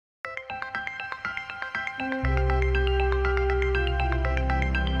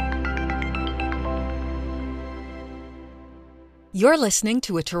You're listening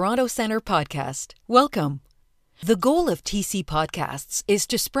to a Toronto Centre podcast. Welcome. The goal of TC Podcasts is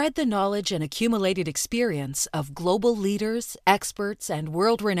to spread the knowledge and accumulated experience of global leaders, experts, and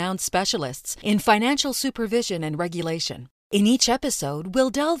world-renowned specialists in financial supervision and regulation. In each episode, we'll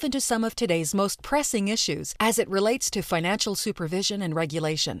delve into some of today's most pressing issues as it relates to financial supervision and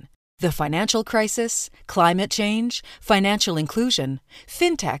regulation. The financial crisis, climate change, financial inclusion,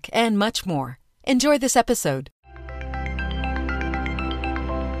 fintech, and much more. Enjoy this episode.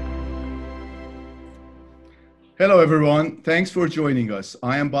 Hello, everyone. Thanks for joining us.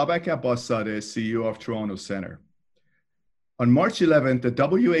 I am Babak Abbaszadeh, CEO of Toronto Centre. On March 11th, the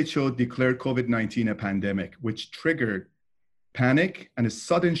WHO declared COVID-19 a pandemic, which triggered panic and a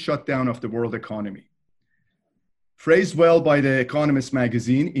sudden shutdown of the world economy. Phrased well by The Economist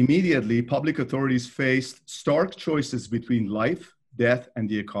magazine, immediately public authorities faced stark choices between life, death, and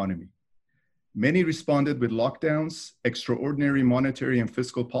the economy. Many responded with lockdowns, extraordinary monetary and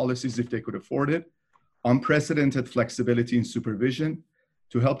fiscal policies if they could afford it, unprecedented flexibility in supervision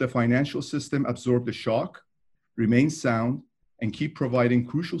to help the financial system absorb the shock, remain sound, and keep providing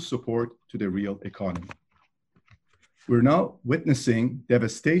crucial support to the real economy. We're now witnessing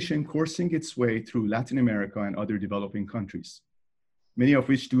devastation coursing its way through Latin America and other developing countries, many of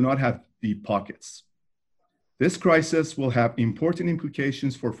which do not have deep pockets. This crisis will have important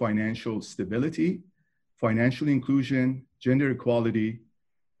implications for financial stability, financial inclusion, gender equality,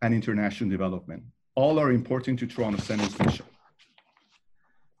 and international development. All are important to Toronto Centre's mission.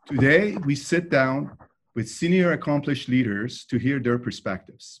 Today, we sit down with senior accomplished leaders to hear their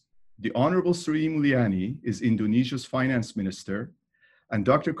perspectives. The Honorable Sri Mulyani is Indonesia's finance minister, and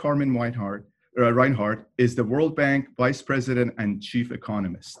Dr. Carmen Reinhart is the World Bank vice president and chief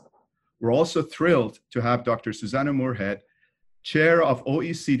economist. We're also thrilled to have Dr. Susanna Moorhead, chair of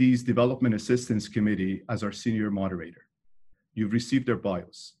OECD's Development Assistance Committee, as our senior moderator. You've received their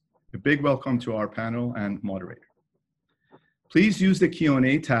bios. A big welcome to our panel and moderator. Please use the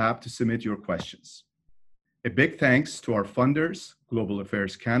Q&A tab to submit your questions. A big thanks to our funders, Global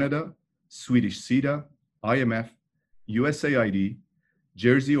Affairs Canada, Swedish SIDA, IMF, USAID,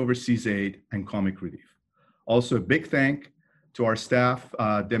 Jersey Overseas Aid, and Comic Relief. Also a big thank to our staff,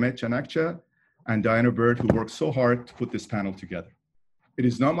 Demet Canakça and Diana Bird, who worked so hard to put this panel together. It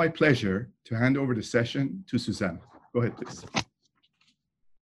is now my pleasure to hand over the session to Susanna. Go ahead, please.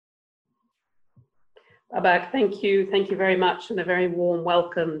 Babak, thank you. Thank you very much, and a very warm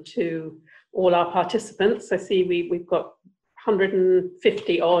welcome to all our participants. I see we've got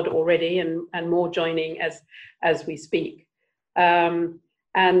 150 odd already and more joining as we speak. And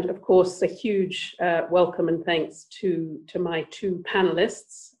of course, a huge welcome and thanks to my two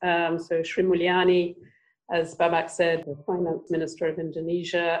panelists. So Sri Mulyani, as Babak said, the Finance Minister of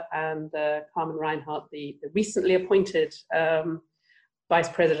Indonesia, and Carmen Reinhart, the recently appointed Vice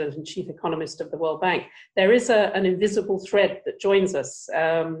President and Chief Economist of the World Bank. There is an invisible thread that joins us.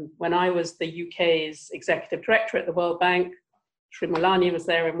 When I was the UK's Executive Director at the World Bank, Sri Mulyani was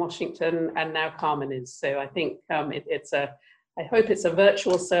there in Washington, and now Carmen is. So I think I hope it's a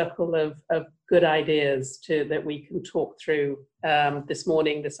virtual circle of good ideas that we can talk through this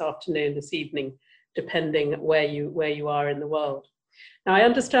morning, this afternoon, this evening, depending where you are in the world. Now, I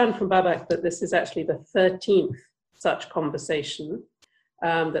understand from Babak that this is actually the 13th such conversation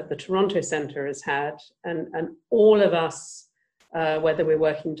that the Toronto Centre has had, and all of us, whether we're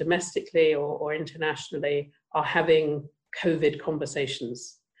working domestically or internationally, are having COVID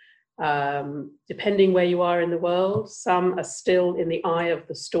conversations. Depending where you are in the world, some are still in the eye of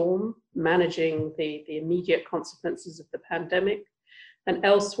the storm, managing the immediate consequences of the pandemic, and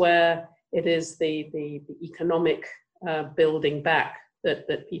elsewhere it is the economic building back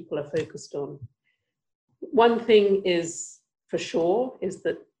that people are focused on. One thing is for sure is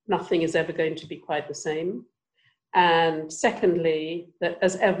that nothing is ever going to be quite the same. And secondly, that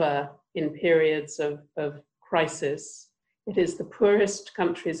as ever in periods of crisis, it is the poorest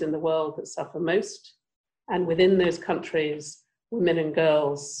countries in the world that suffer most. And within those countries, women and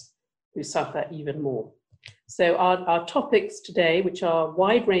girls who suffer even more. So our topics today, which are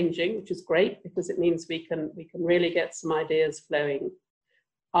wide ranging, which is great because it means we can really get some ideas flowing,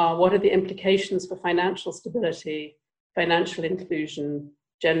 are what are the implications for financial stability, financial inclusion,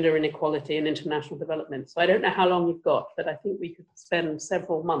 gender inequality, and international development. So I don't know how long you've got, but I think we could spend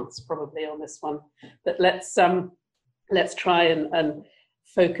several months probably on this one. But let's try and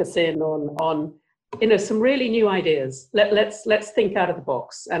focus in on some really new ideas. Let's think out of the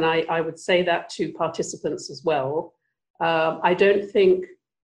box. And I would say that to participants as well. I don't think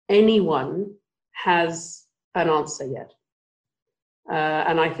anyone has an answer yet.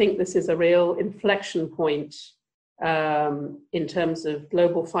 And I think this is a real inflection point in terms of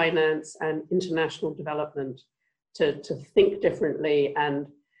global finance and international development to think differently. And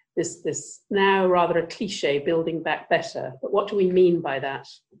this now rather a cliche, building back better. But what do we mean by that?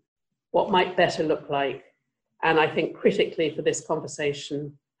 What might better look like? And I think critically for this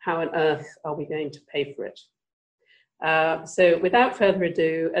conversation, how on earth are we going to pay for it? So without further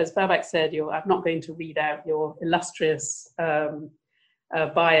ado, as Babak said, I'm not going to read out your illustrious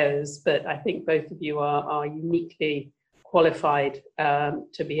bios, but I think both of you are uniquely qualified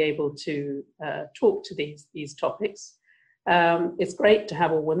to be able to talk to these topics. It's great to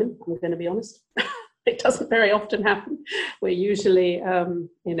have all women, I'm going to be honest. It doesn't very often happen. We're usually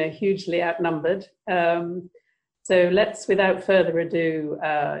hugely outnumbered. So let's, without further ado,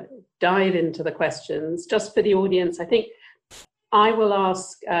 dive into the questions. Just for the audience, I think I will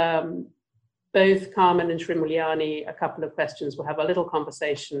ask both Carmen and Srimulyani a couple of questions. We'll have a little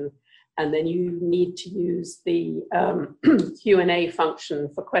conversation, and then you need to use the Q&A function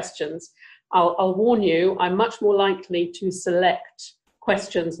for questions. I'll warn you, I'm much more likely to select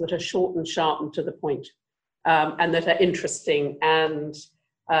questions that are short and sharp and to the point, and that are interesting and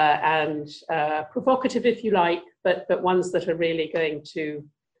provocative, if you like, but ones that are really going to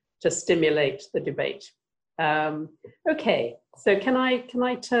stimulate the debate. Okay, so can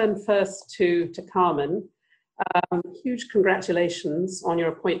I turn first to Carmen? Huge congratulations on your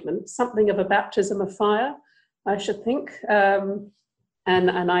appointment. Something of a baptism of fire, I should think.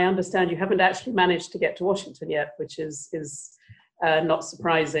 And I understand you haven't actually managed to get to Washington yet, which is not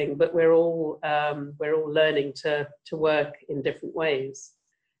surprising. But we're all learning to work in different ways.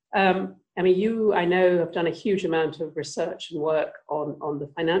 I mean, you, I know, have done a huge amount of research and work on the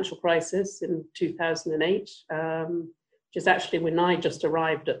financial crisis in 2008, which is actually when I just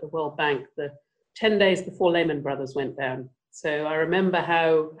arrived at the World Bank, the 10 days before Lehman Brothers went down. So I remember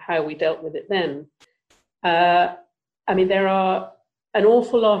how we dealt with it then. I mean, there are an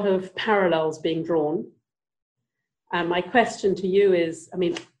awful lot of parallels being drawn. And my question to you is, I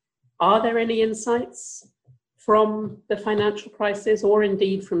mean, are there any insights from the financial crisis, or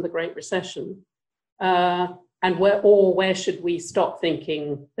indeed from the Great Recession? And where should we stop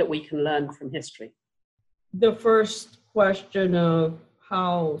thinking that we can learn from history? The first question of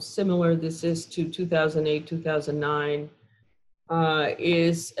how similar this is to 2008, 2009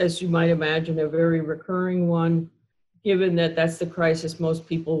 is, as you might imagine, a very recurring one, given that that's the crisis most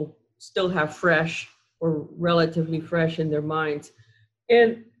people still have fresh or relatively fresh in their minds.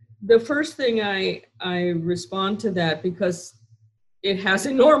 And the first thing I respond to that, because it has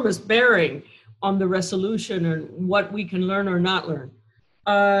enormous bearing on the resolution and what we can learn or not learn,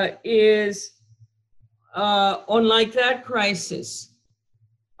 is unlike that crisis,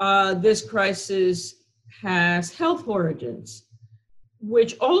 this crisis has health origins,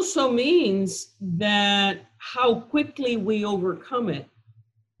 which also means that how quickly we overcome it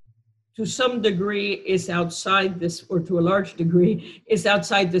to some degree is outside this, or to a large degree, is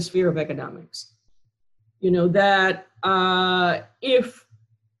outside the sphere of economics. You know, that if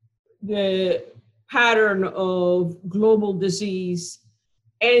the pattern of global disease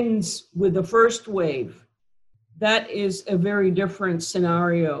ends with the first wave, that is a very different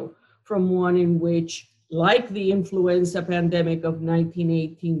scenario from one in which, like the influenza pandemic of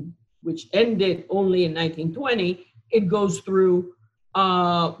 1918, which ended only in 1920, it goes through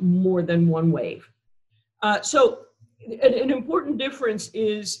more than one wave. So an important difference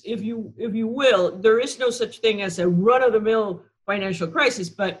is, if you will, there is no such thing as a run-of-the-mill financial crisis,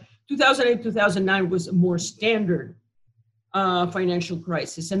 but 2008, 2009 was a more standard financial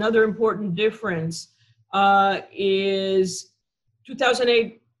crisis. Another important difference is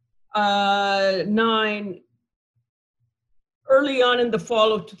 2008, 9, early on in the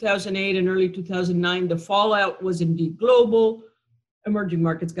fall of 2008 and early 2009, the fallout was indeed global. Emerging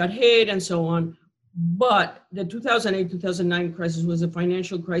markets got hit and so on. But the 2008-2009 crisis was a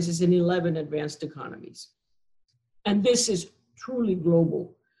financial crisis in 11 advanced economies. And this is truly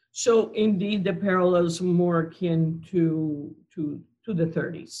global. So indeed, the parallels are more akin to the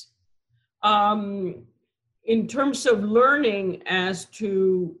 30s. In terms of learning as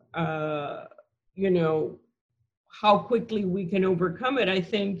to, how quickly we can overcome it, I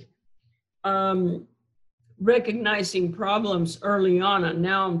think recognizing problems early on, and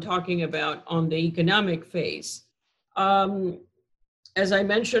now I'm talking about on the economic phase. As I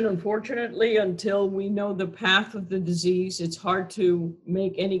mentioned, unfortunately, until we know the path of the disease, it's hard to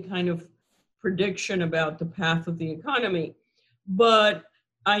make any kind of prediction about the path of the economy. But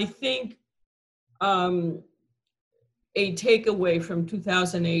I think a takeaway from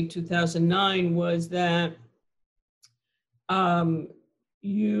 2008, 2009 was that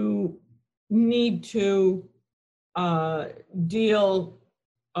you need to deal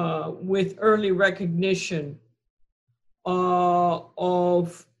with early recognition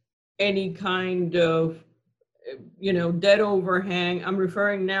of any kind of, debt overhang. I'm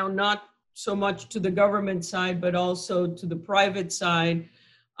referring now not so much to the government side, but also to the private side.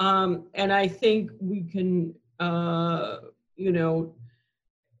 And I think we can,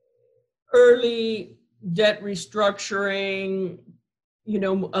 early debt restructuring,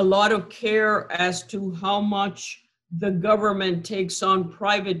 a lot of care as to how much the government takes on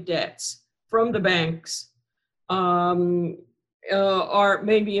private debts from the banks, are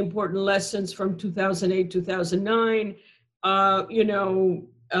maybe important lessons from 2008, 2009.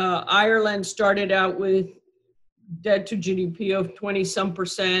 Ireland started out with debt to GDP of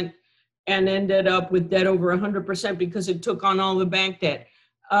 20-some% and ended up with debt over 100% because it took on all the bank debt.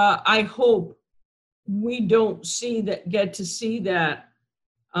 I hope we don't get to see that.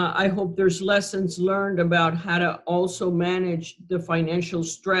 I hope there's lessons learned about how to also manage the financial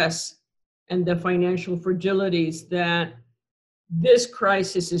stress and the financial fragilities that this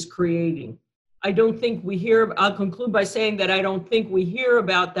crisis is creating. I don't think we hear, I'll conclude by saying that I don't think we hear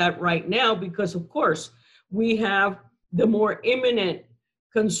about that right now because, of course, we have the more imminent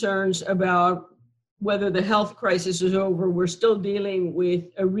concerns about whether the health crisis is over. We're still dealing with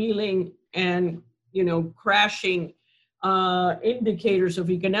a reeling and, crashing indicators of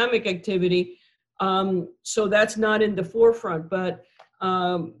economic activity. So that's not in the forefront, but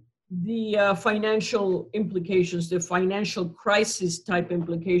the financial implications, the financial crisis type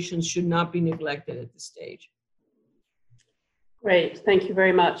implications should not be neglected at this stage. Great, thank you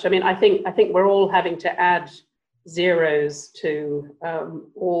very much. I mean, I think we're all having to add zeros to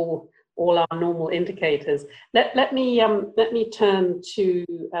all our normal indicators. Let me turn to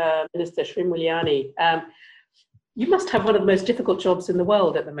Minister Srimulyani. You must have one of the most difficult jobs in the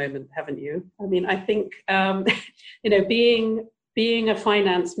world at the moment, haven't you? I mean, I think being a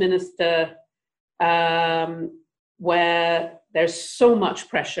finance minister where there's so much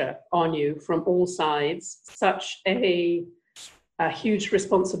pressure on you from all sides, such a huge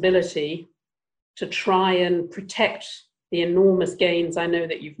responsibility to try and protect the enormous gains I know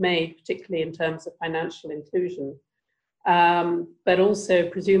that you've made, particularly in terms of financial inclusion, but also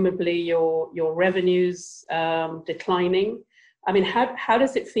presumably your revenues declining. I mean, how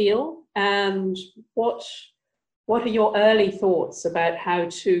does it feel, and what are your early thoughts about how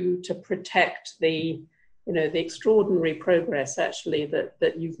to protect the extraordinary progress actually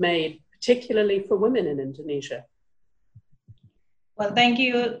that you've made, particularly for women in Indonesia? Well, thank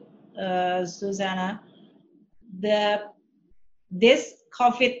you, Susanna. This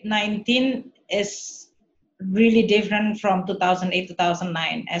COVID-19 is really different from 2008,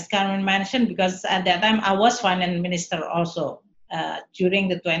 2009, as Carmen mentioned, because at that time I was finance minister also during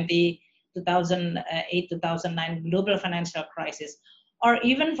the 2008, 2009 global financial crisis. Or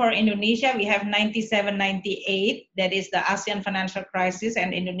even for Indonesia, we have 97, 98, that is the ASEAN financial crisis,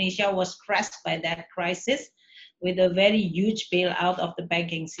 and Indonesia was crushed by that crisis with a very huge bailout of the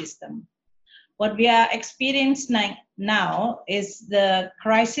banking system. What we are experiencing now is the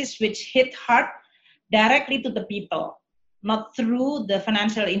crisis which hit hard directly to the people, not through the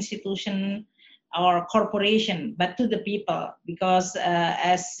financial institution or corporation, but to the people, because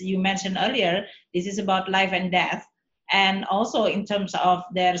as you mentioned earlier, this is about life and death, and also in terms of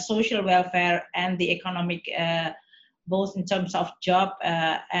their social welfare and the economic, both in terms of job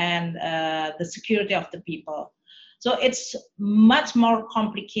and the security of the people. So it's much more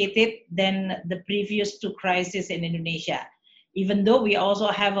complicated than the previous two crises in Indonesia, even though we also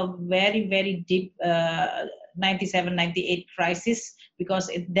have a very, very deep 97, 98 crisis, because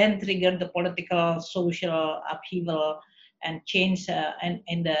it then triggered the political, social upheaval and change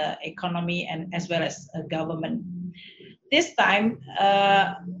in the economy and as well as government. This time,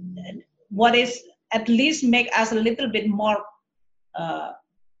 what is at least make us a little bit more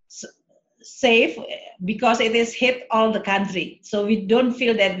safe, because it is hit all the country. So we don't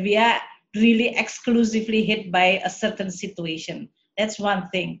feel that we are really exclusively hit by a certain situation. That's one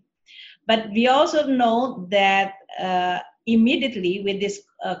thing. But we also know that immediately with this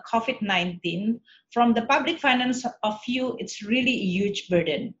COVID-19, from the public finance of view, it's really a huge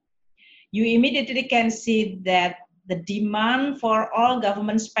burden. You immediately can see that the demand for all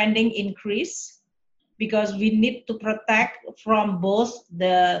government spending increase, because we need to protect from both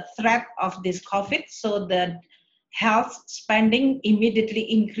the threat of this COVID, so the health spending immediately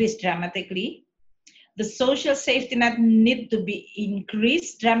increased dramatically. The social safety net need to be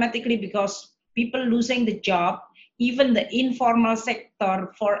increased dramatically, because people losing the job even the informal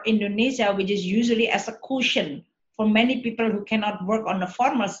sector for Indonesia, which is usually as a cushion for many people who cannot work on the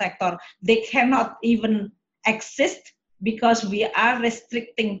formal sector, they cannot even exist because we are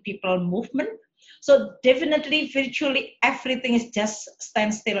restricting people movement. So definitely, virtually everything is just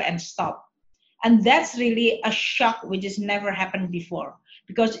stand still and stop. And that's really a shock which has never happened before.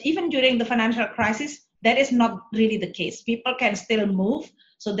 Because even during the financial crisis, that is not really the case. People can still move,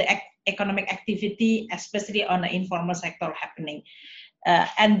 so the economic activity, especially on the informal sector, happening.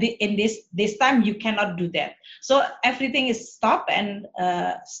 In this time, you cannot do that. So everything is stop and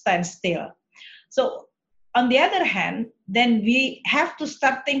stand still. So on the other hand, then we have to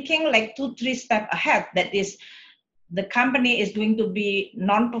start thinking like 2-3 steps ahead. That is, the company is going to be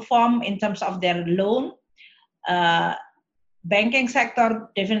non-perform in terms of their loan. Banking sector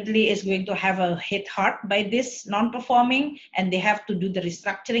definitely is going to have a hit hard by this non-performing, and they have to do the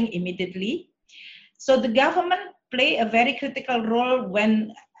restructuring immediately. So the government play a very critical role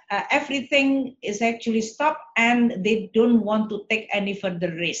when everything is actually stopped and they don't want to take any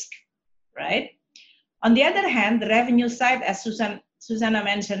further risk, right? On the other hand, the revenue side, as Susanna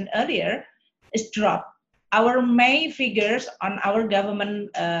mentioned earlier, is dropped. Our May figures on our government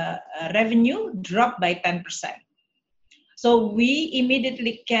revenue dropped by 10%. So we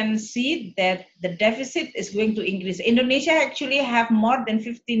immediately can see that the deficit is going to increase. Indonesia actually have more than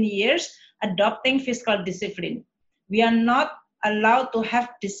 15 years adopting fiscal discipline. We are not allowed to have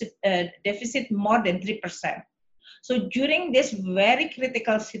deficit more than 3%. So during this very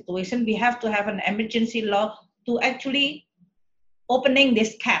critical situation, we have to have an emergency law to actually opening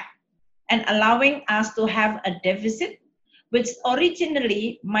this cap and allowing us to have a deficit, which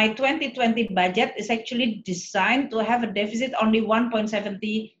originally my 2020 budget is actually designed to have a deficit only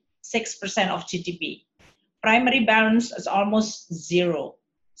 1.76% of GDP. Primary balance is almost zero.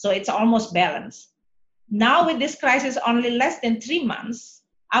 So it's almost balanced. Now with this crisis only less than 3 months,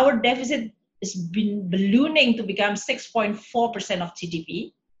 our deficit has been ballooning to become 6.4% of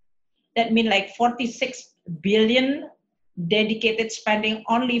GDP. That means like 46 billion dedicated spending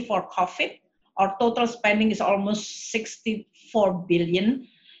only for COVID. Our total spending is almost 64 billion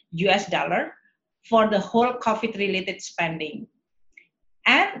US dollar for the whole COVID related spending.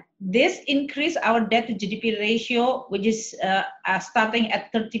 And this increased our debt to GDP ratio, which is starting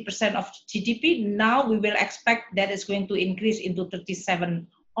at 30% of GDP. Now we will expect that it's going to increase into 37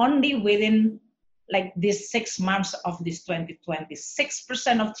 only within like this 6 months of this 2020.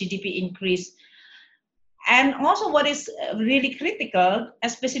 6% of GDP increase. And also what is really critical,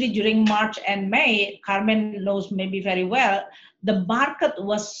 especially during March and May, Carmen knows maybe very well, the market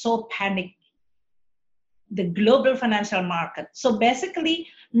was so panicked, the global financial market. So basically,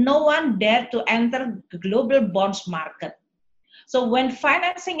 no one dared to enter the global bonds market. So when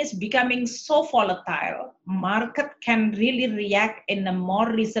financing is becoming so volatile, market can really react in a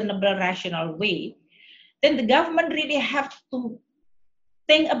more reasonable, rational way. Then the government really have to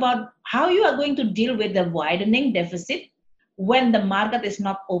think about how you are going to deal with the widening deficit when the market is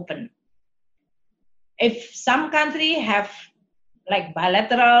not open. If some country have like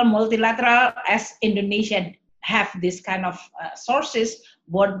bilateral, multilateral, as Indonesia have this kind of sources,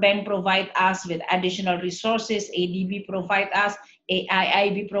 World Bank provide us with additional resources, ADB provide us,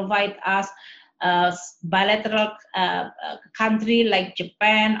 AIIB provide us, bilateral country like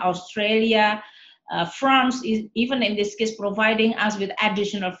Japan, Australia, France is even in this case providing us with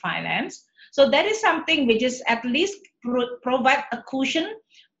additional finance. So that is something which is at least provide a cushion,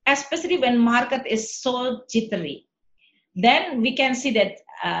 especially when market is so jittery. Then we can see that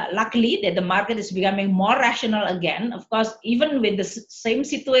luckily that the market is becoming more rational again. Of course, even with the same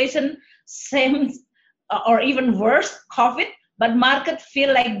situation, same or even worse COVID, but market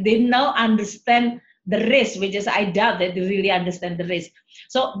feel like they now understand the risk, which is I doubt that they really understand the risk.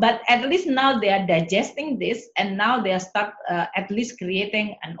 So, but at least now they are digesting this, and now they are start at least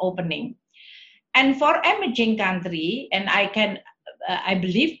creating an opening. And for emerging country, and I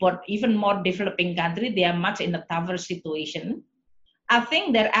believe for even more developing country, they are much in a tougher situation. I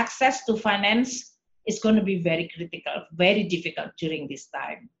think their access to finance is going to be very critical, very difficult during this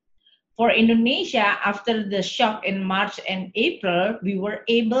time. For Indonesia, after the shock in March and April, we were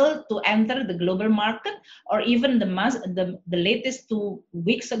able to enter the global market, or even the latest 2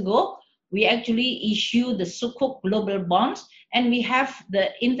 weeks ago, we actually issued the Sukuk global bonds, and we have the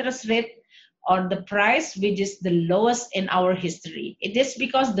interest rate or the price which is the lowest in our history. It is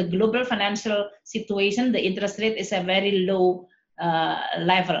because the global financial situation, the interest rate is a very low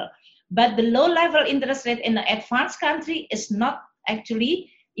level. But the low level interest rate in the advanced country is not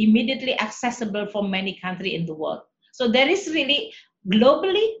actually immediately accessible for many countries in the world. So there is really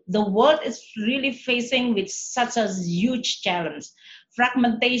globally, the world is really facing with such a huge challenge.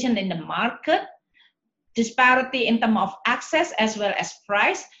 Fragmentation in the market, disparity in terms of access as well as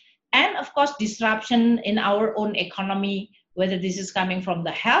price, and of course, disruption in our own economy, whether this is coming from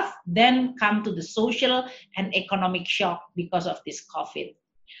the health, then come to the social and economic shock because of this COVID.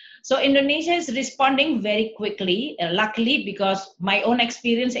 So Indonesia is responding very quickly, luckily, because my own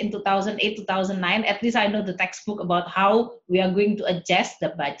experience in 2008, 2009, at least I know the textbook about how we are going to adjust the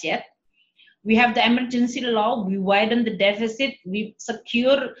budget. We have the emergency law, we widen the deficit, we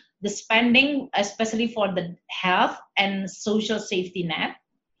secure the spending, especially for the health and social safety net.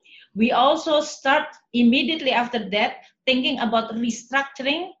 We also start immediately after that thinking about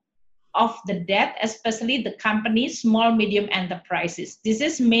restructuring of the debt, especially the companies, small, medium enterprises. This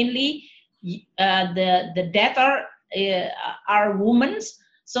is mainly the debtor are women.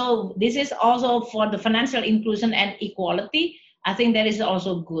 So this is also for the financial inclusion and equality. I think that is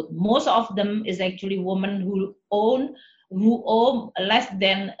also good. Most of them is actually women who owe less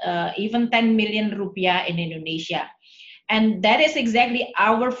than even 10 million rupiah in Indonesia. And that is exactly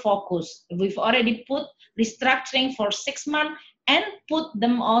our focus. We've already put restructuring for 6 months and put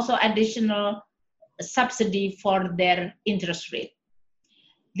them also additional subsidy for their interest rate.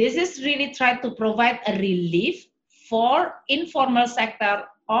 This is really try to provide a relief for informal sector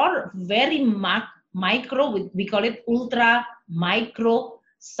or very micro, we call it ultra micro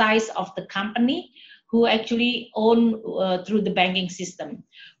size of the company who actually own through the banking system.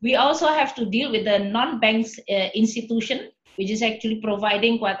 We also have to deal with the non-banks institution, which is actually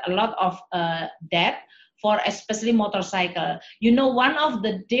providing quite a lot of debt for especially motorcycle. You know, one of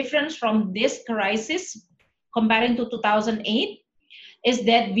the difference from this crisis comparing to 2008 is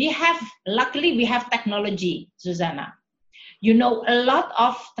that luckily we have technology, Susanna. You know, a lot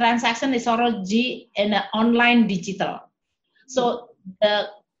of transaction is already in an online digital. So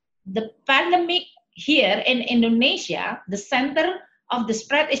the pandemic here in Indonesia, the center of the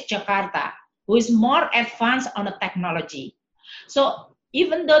spread is Jakarta, who is more advanced on the technology. So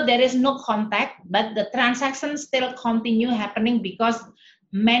even though there is no contact, but the transactions still continue happening because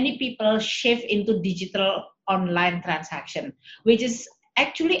many people shift into digital online transaction, which is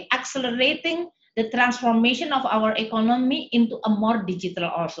actually accelerating the transformation of our economy into a more digital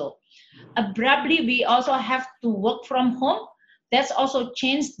also. Abruptly, we also have to work from home. That's also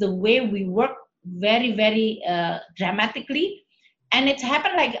changed the way we work very, very dramatically. And it's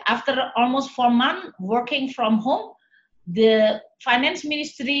happened like after almost 4 months working from home, the finance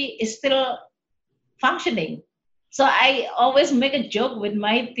ministry is still functioning. So I always make a joke with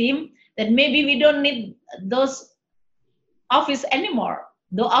my team that maybe we don't need those office anymore.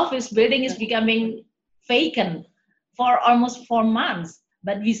 The office building is becoming vacant for almost 4 months,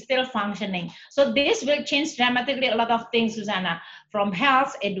 but we still functioning. So this will change dramatically a lot of things, Susanna, from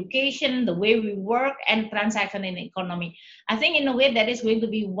health, education, the way we work, and transaction in economy. I think in a way that is going to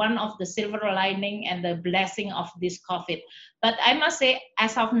be one of the silver lining and the blessing of this COVID. But I must say,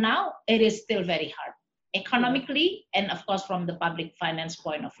 as of now, it is still very hard, economically, and of course, from the public finance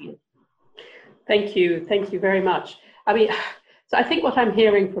point of view. Thank you very much. I mean, so I think what I'm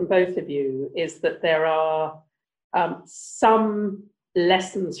hearing from both of you is that there are some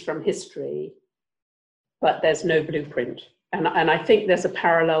lessons from history, but there's no blueprint. And I think there's a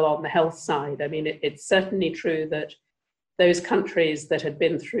parallel on the health side. I mean, it's certainly true that those countries that had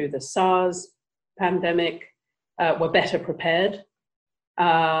been through the SARS pandemic were better prepared,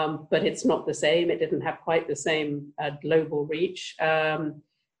 but it's not the same. It didn't have quite the same global reach.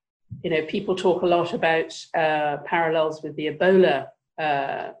 You know, people talk a lot about parallels with the Ebola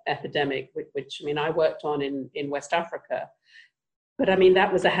epidemic, which I mean, I worked on in West Africa. But I mean,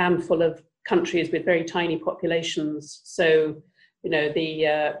 that was a handful of countries with very tiny populations. So, you know,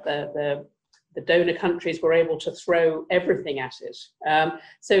 the donor countries were able to throw everything at it.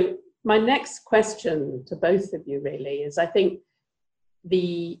 So my next question to both of you really is, I think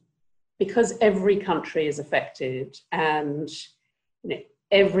because every country is affected and you know,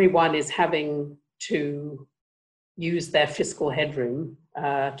 everyone is having to use their fiscal headroom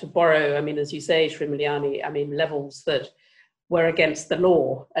to borrow, I mean, as you say, Sri Mulyani, I mean, levels that were against the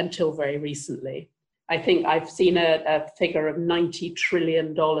law until very recently. I think I've seen a figure of $90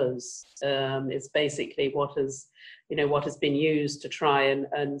 trillion is basically what has been used to try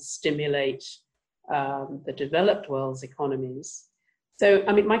and stimulate the developed world's economies. So,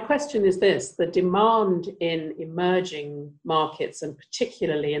 I mean, my question is this: the demand in emerging markets, and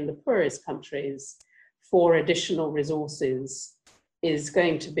particularly in the poorest countries, for additional resources is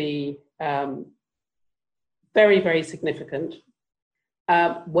going to be very, very significant.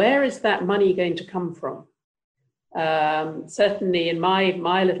 Where is that money going to come from? Certainly in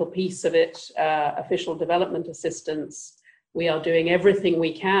my little piece of it, official development assistance, we are doing everything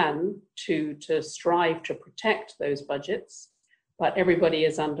we can to strive to protect those budgets, but everybody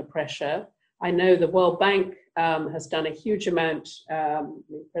is under pressure. I know the World Bank has done a huge amount.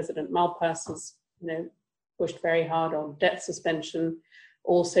 President Malpass has pushed very hard on debt suspension,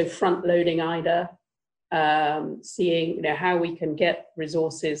 also front-loading IDA, seeing how we can get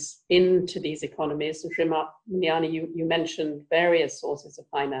resources into these economies. And Srimani, you mentioned various sources of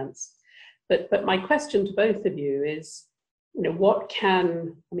finance. But my question to both of you is, what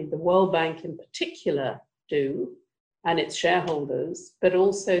can, the World Bank in particular do, and its shareholders, but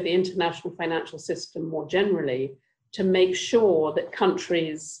also the international financial system more generally, to make sure that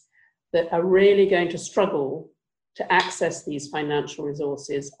countries that are really going to struggle to access these financial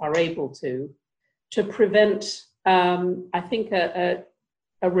resources are able to prevent, I think, a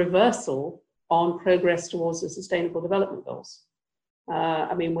reversal on progress towards the Sustainable Development Goals.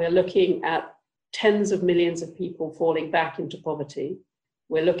 We're looking at tens of millions of people falling back into poverty.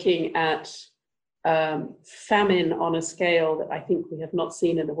 We're looking at famine on a scale that I think we have not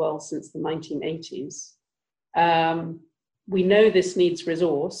seen in the world since the 1980s. We know this needs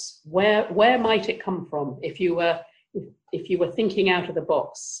resource. Where might it come from? If you were thinking out of the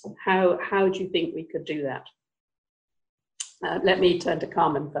box, how do you think we could do that? Let me turn to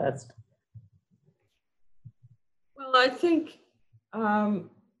Carmen first. Well, I think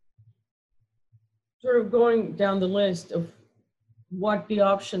sort of going down the list of what the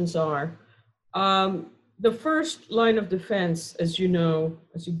options are. The first line of defense, it's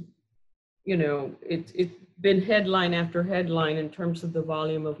been headline after headline in terms of the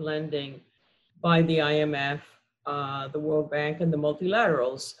volume of lending by the IMF, the World Bank, and the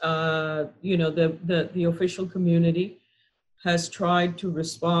multilaterals. The official community has tried to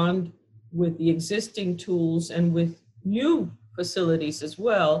respond with the existing tools and with new facilities as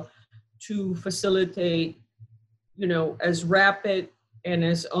well to facilitate, as rapid and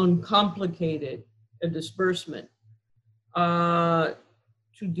as uncomplicated a disbursement to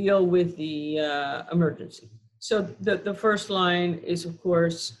deal with the emergency. So the first line is, of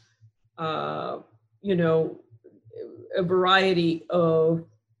course, a variety of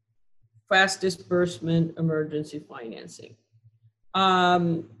fast disbursement emergency financing.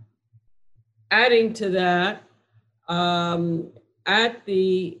 Adding to that, at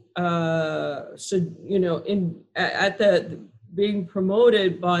the being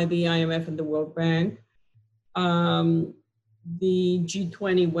promoted by the IMF and the World Bank, the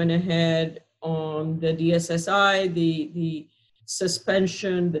G20 went ahead on the DSSI, the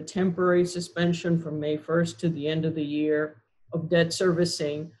suspension, the temporary suspension from May 1st to the end of the year of debt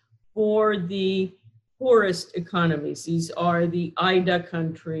servicing for the poorest economies. These are the IDA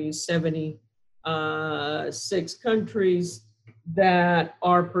countries, 76 countries that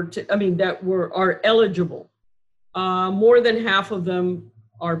are eligible. More than half of them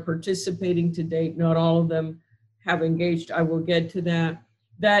are participating to date. Not all of them have engaged. I will get to that.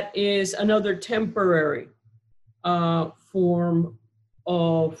 That is another temporary form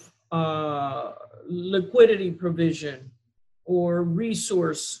of liquidity provision or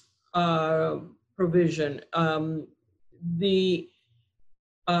resource provision. The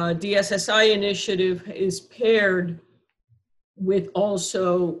DSSI initiative is paired with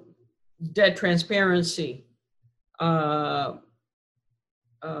also debt transparency, a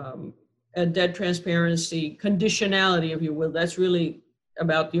debt transparency conditionality, if you will. That's really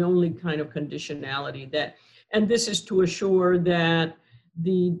about the only kind of conditionality that, and this is to assure that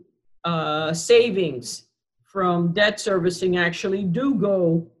the savings from debt servicing actually do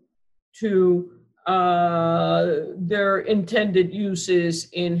go to their intended uses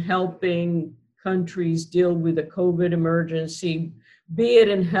in helping countries deal with the COVID emergency, be it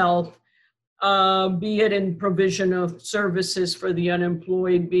in health, be it in provision of services for the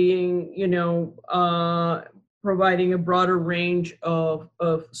unemployed, providing a broader range of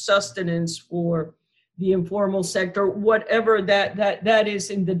sustenance for the informal sector, whatever that is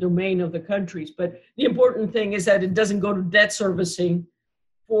in the domain of the countries. But the important thing is that it doesn't go to debt servicing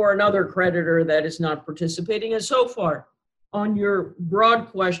for another creditor that is not participating. And so far, on your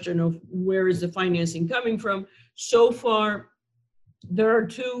broad question of where is the financing coming from, so far, there are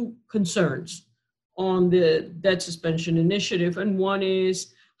two concerns on the debt suspension initiative. And one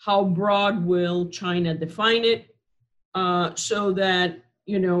is, how broad will China define it so that,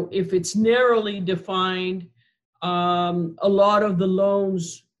 if it's narrowly defined, a lot of the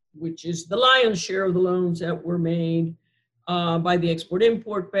loans, which is the lion's share of the loans that were made by the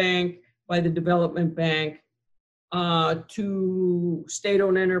Export-Import Bank, by the Development Bank, to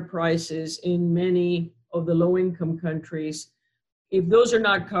state-owned enterprises in many of the low-income countries. If those are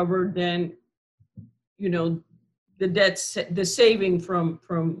not covered, then, you know, the saving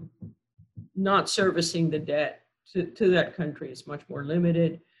from not servicing the debt to that country is much more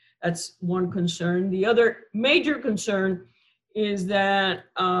limited. That's one concern. The other major concern is that,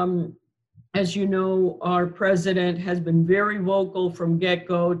 as you know, our president has been very vocal from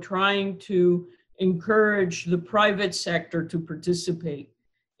get-go, trying to encourage the private sector to participate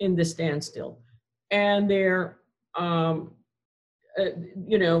in the standstill. And there, you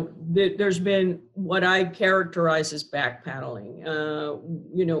know, there's been what I characterize as backpedaling.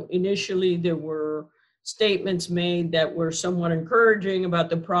 You know, initially there were statements made that were somewhat encouraging about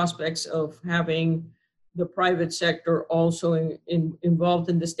the prospects of having the private sector also involved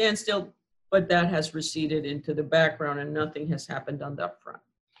in the standstill, but that has receded into the background and nothing has happened on that front.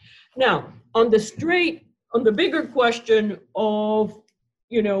 Now, on the bigger question of,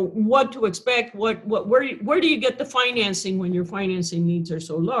 you know, what to expect, where do you get the financing when your financing needs are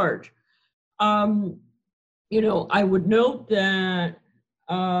so large? You know, I would note that,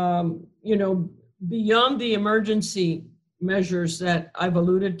 you know, beyond the emergency measures that I've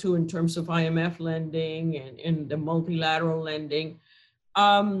alluded to in terms of IMF lending and the multilateral lending,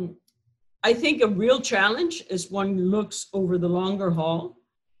 I think a real challenge, as one looks over the longer haul,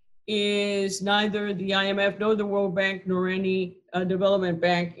 is neither the IMF nor the World Bank nor any development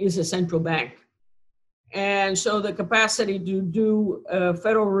bank is a central bank. And so the capacity to do a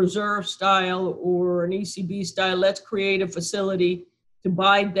Federal Reserve style or an ECB style, let's create a facility to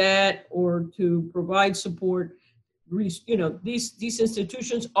buy debt or to provide support, you know, these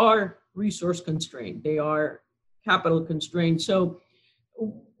institutions are resource constrained. They are capital constrained. So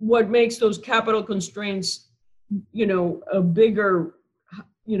what makes those capital constraints, you know, a bigger,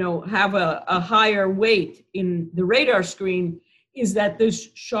 you know, have a higher weight in the radar screen is that this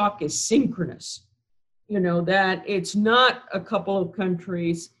shock is synchronous. You know, that it's not a couple of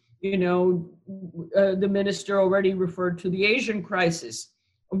countries. You know, the minister already referred to the Asian crisis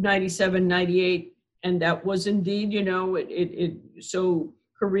of 97, 98, and that was indeed, you know, so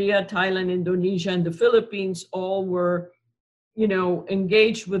Korea, Thailand, Indonesia, and the Philippines all were, you know,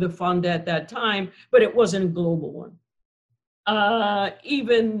 engaged with the fund at that time, but it wasn't a global one.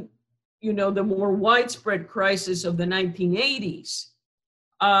 Even, you know, the more widespread crisis of the 1980s,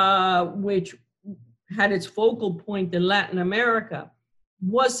 which had its focal point in Latin America,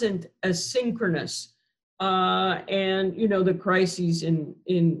 wasn't as synchronous. And, you know, the crises in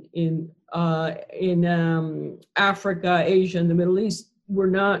Africa, Asia, and the Middle East were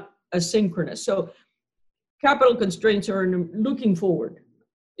not asynchronous. So capital constraints are looking forward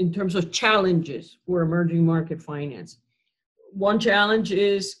in terms of challenges for emerging market finance. One challenge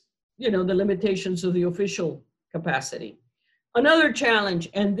is, you know, the limitations of the official capacity. Another challenge,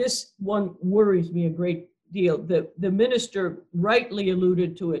 and this one worries me a great deal, the minister rightly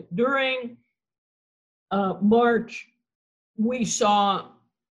alluded to it. During March, we saw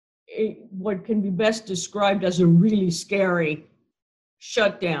what can be best described as a really scary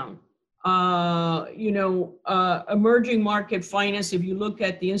shutdown. You know, emerging market finance, if you look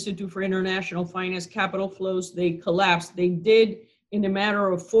at the Institute for International Finance capital flows, they collapsed. They did, in a matter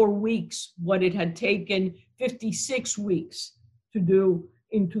of 4 weeks, what it had taken 56 weeks to do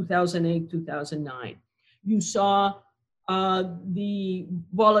in 2008, 2009. You saw the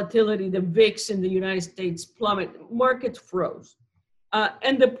volatility, the VIX in the United States plummet, markets froze.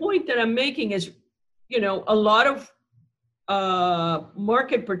 And the point that I'm making is, you know, a lot of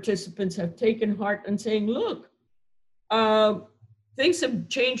market participants have taken heart and saying, look, things have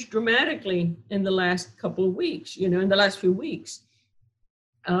changed dramatically in the last couple of weeks, you know, in the last few weeks.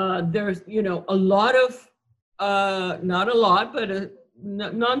 There's, you know, a lot of, not a lot, but a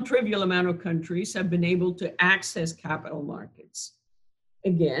non-trivial amount of countries have been able to access capital markets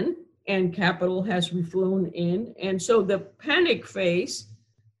again, and capital has reflown in. And so the panic phase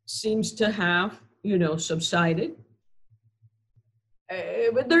seems to have, you know, subsided.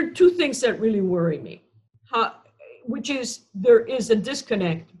 But there are two things that really worry me, which is there is a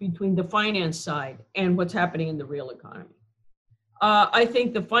disconnect between the finance side and what's happening in the real economy. I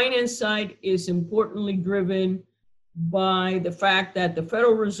think the finance side is importantly driven by the fact that the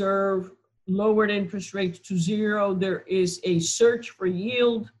Federal Reserve lowered interest rates to zero. There is a search for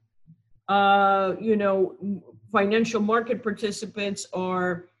yield. You know, financial market participants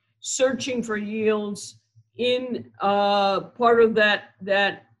are searching for yields. In part of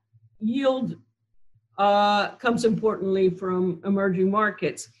that yield comes importantly from emerging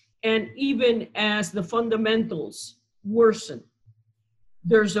markets. And even as the fundamentals worsen,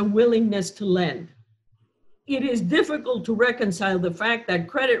 there's a willingness to lend, it is difficult to reconcile the fact that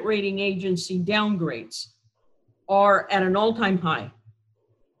credit rating agency downgrades are at an all-time high.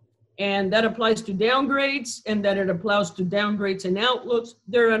 And that applies to downgrades, and that it applies to downgrades and outlooks.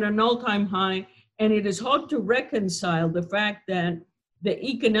 They're at an all-time high, and it is hard to reconcile the fact that the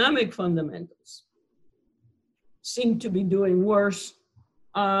economic fundamentals seem to be doing worse,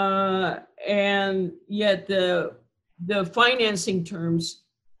 and yet the financing terms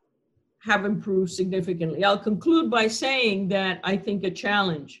have improved significantly. I'll conclude by saying that I think a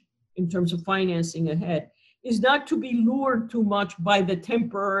challenge in terms of financing ahead is not to be lured too much by the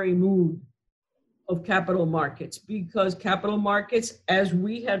temporary mood of capital markets, because capital markets, as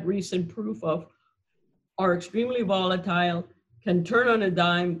we had recent proof of, are extremely volatile, can turn on a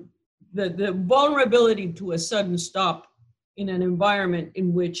dime. The vulnerability to a sudden stop in an environment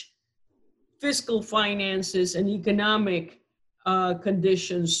in which fiscal finances and economic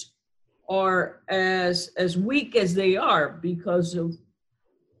conditions are as weak as they are because of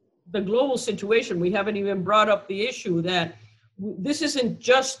the global situation. We haven't even brought up the issue that this isn't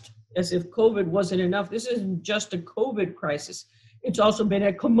just, as if COVID wasn't enough, this isn't just a COVID crisis. It's also been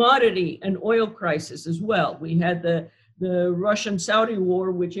a commodity and oil crisis as well. We had the Russian-Saudi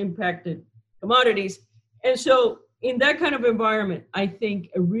war, which impacted commodities. And so in that kind of environment, I think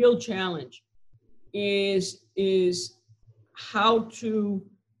a real challenge is how to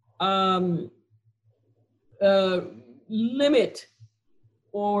limit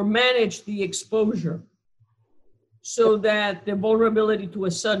or manage the exposure so that the vulnerability to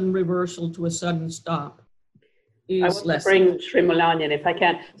a sudden reversal, to a sudden stop is less. I want to bring Sri Mulyani in if I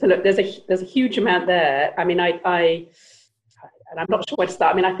can. So look, there's a huge amount there. I mean, and I'm not sure where to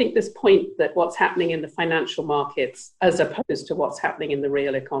start. I mean, I think this point that what's happening in the financial markets as opposed to what's happening in the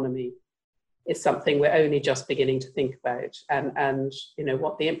real economy is something we're only just beginning to think about, and you know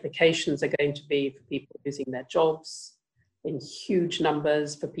what the implications are going to be for people losing their jobs in huge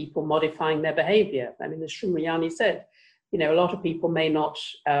numbers, for people modifying their behavior. I mean, as Sri Mulyani said, you know, a lot of people may not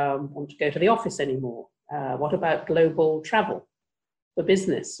want to go to the office anymore. What about global travel for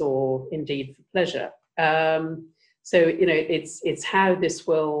business or indeed for pleasure? So, you know, it's how this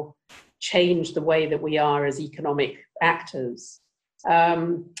will change the way that we are as economic actors.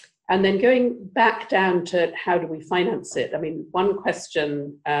 And then going back down to how do we finance it? I mean, one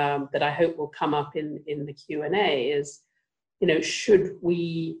question that I hope will come up in the Q&A is, you know, should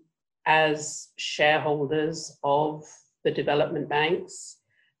we as shareholders of the development banks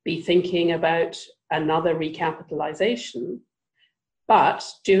be thinking about another recapitalization, but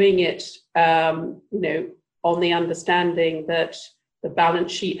doing it, you know, on the understanding that the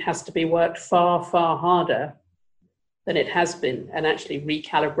balance sheet has to be worked far, far harder than it has been, and actually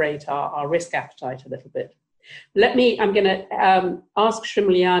recalibrate our risk appetite a little bit. I'm going to ask Sri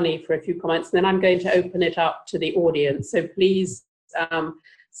Mulyani for a few comments, and then I'm going to open it up to the audience. So please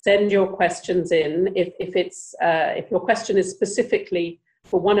send your questions in. If your question is specifically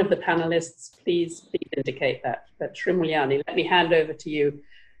for one of the panelists, please indicate that. But Sri Mulyani, let me hand over to you.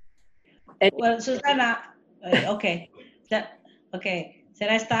 Well, Susanna, okay. Should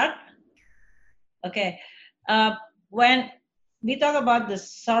I start? Okay. When we talk about the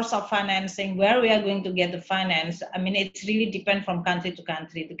source of financing, where we are going to get the finance, I mean, it really depends from country to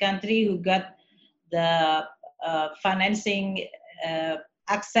country. The country who got the financing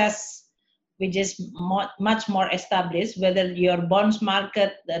access, which is much more established, whether your bonds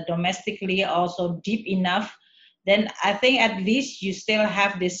market domestically also deep enough, then I think at least you still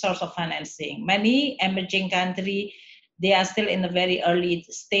have this source of financing. Many emerging countries, they are still in the very early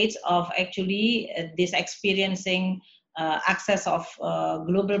stage of actually this experiencing access of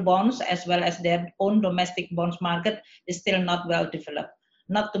global bonds as well as their own domestic bonds market is still not well developed.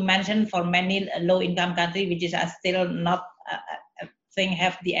 Not to mention for many low-income countries, which are still not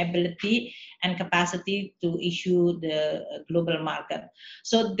have the ability and capacity to issue the global market.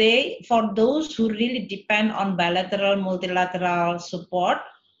 So for those who really depend on bilateral, multilateral support,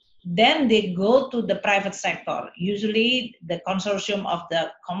 then they go to the private sector, usually the consortium of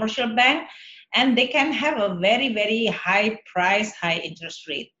the commercial bank, and they can have a very, very high price, high interest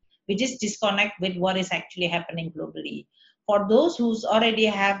rate, which is disconnect with what is actually happening globally. For those who already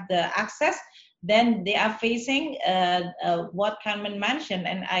have the access, then they are facing what Carmen mentioned,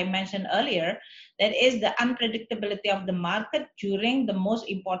 and I mentioned earlier, that is the unpredictability of the market during the most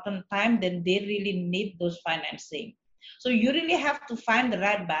important time that they really need those financing. So you really have to find the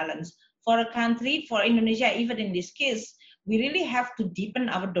right balance. For a country, for Indonesia, even in this case, we really have to deepen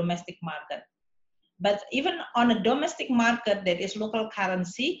our domestic market. But even on a domestic market that is local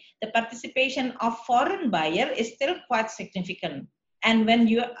currency, the participation of foreign buyer is still quite significant. And when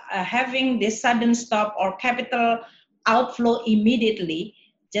you are having this sudden stop or capital outflow immediately,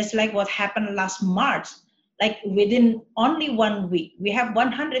 just like what happened last March, like within only 1 week, we have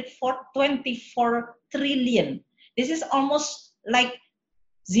 124 trillion. This is almost like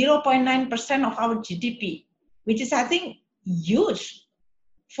 0.9% of our GDP, which is, I think, huge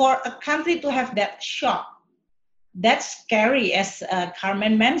for a country to have that shock. That's scary, as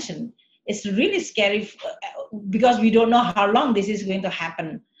Carmen mentioned. It's really scary because we don't know how long this is going to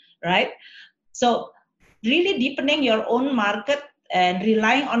happen, right? So really deepening your own market and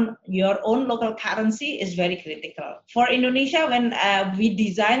relying on your own local currency is very critical. For Indonesia, when we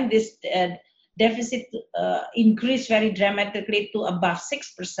designed this deficit increase very dramatically to above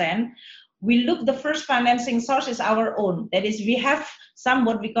 6%, we look, the first financing source is our own. That is, we have some,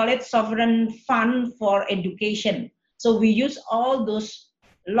 what we call it, sovereign fund for education. So we use all those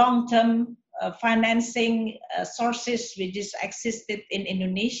long-term financing sources which is existed in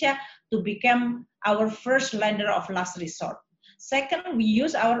Indonesia to become our first lender of last resort. Second, we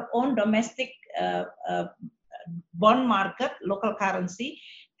use our own domestic bond market, local currency,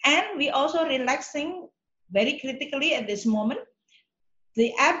 and we also relaxing very critically at this moment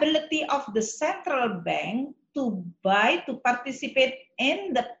the ability of the central bank to participate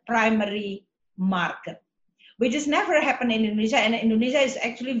in the primary market, which has never happened in Indonesia. And Indonesia is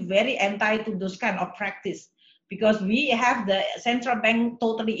actually very anti to those kind of practice because we have the central bank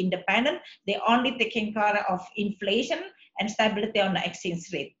totally independent. They only taking care of inflation and stability on the exchange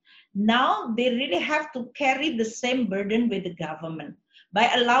rate. Now they really have to carry the same burden with the government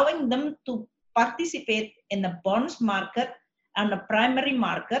by allowing them to participate in the bonds market and the primary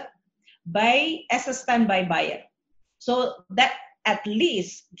market as a standby buyer. So that at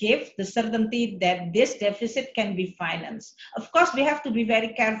least give the certainty that this deficit can be financed. Of course, we have to be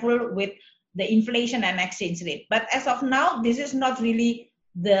very careful with the inflation and exchange rate. But as of now, this is not really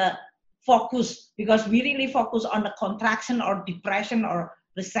the focus because we really focus on the contraction or depression or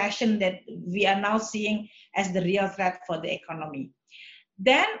recession that we are now seeing as the real threat for the economy.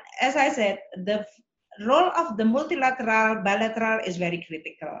 Then, as I said, the role of the multilateral, bilateral is very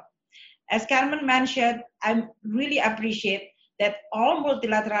critical. As Carmen mentioned, I really appreciate that all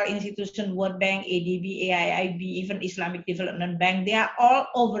multilateral institutions, World Bank, ADB, AIIB, even Islamic Development Bank, they are all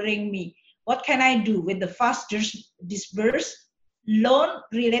offering me, what can I do with the fast disbursed loan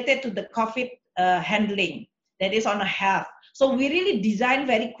related to the COVID handling, that is on a health. So we really design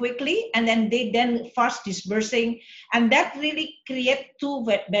very quickly and then they fast disbursing, and that really create two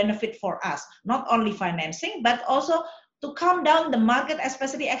benefit for us, not only financing, but also to calm down the market,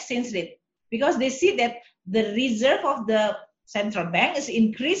 especially exchange rate, because they see that the reserve of the central bank is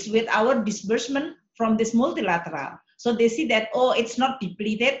increased with our disbursement from this multilateral. So they see that, oh, it's not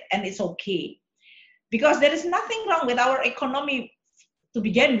depleted and it's okay. Because there is nothing wrong with our economy to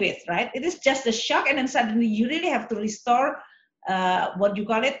begin with, right? It is just a shock, and then suddenly you really have to restore the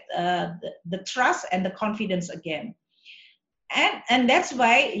trust and the confidence again. And that's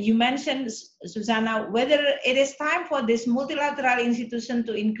why you mentioned, Susanna, whether it is time for this multilateral institution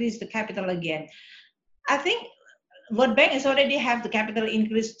to increase the capital again. I think World Bank is already have the capital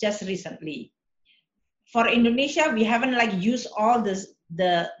increase just recently. For Indonesia, we haven't used all this,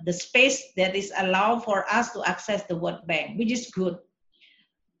 the space that is allowed for us to access the World Bank, which is good.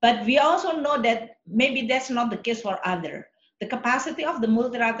 But we also know that maybe that's not the case for others. The capacity of the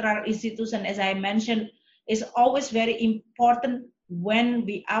multilateral institution, as I mentioned, is always very important when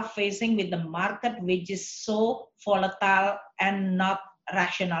we are facing with the market, which is so volatile and not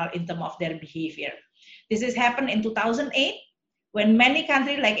rational in terms of their behavior. This has happened in 2008, when many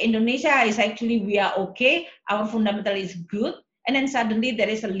countries like Indonesia is actually, we are okay, our fundamental is good, and then suddenly there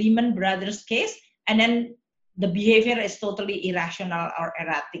is a Lehman Brothers case, and then the behavior is totally irrational or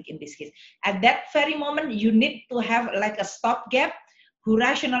erratic in this case. At that very moment, you need to have a stopgap who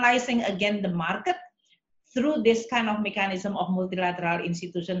rationalizing again the market through this kind of mechanism of multilateral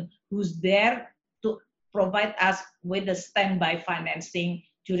institution who's there to provide us with the standby financing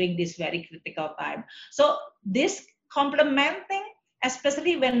during this very critical time. So this complementing,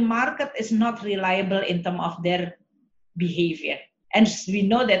 especially when market is not reliable in terms of their behavior. And we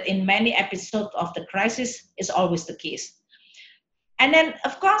know that in many episodes of the crisis is always the case. And then,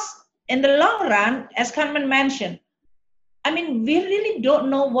 of course, in the long run, as Carmen mentioned, we really don't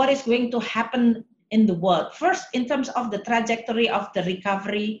know what is going to happen in the world. First, in terms of the trajectory of the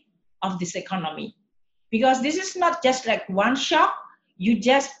recovery of this economy. Because this is not just like one shock, you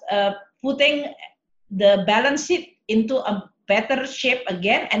just putting the balance sheet into a better shape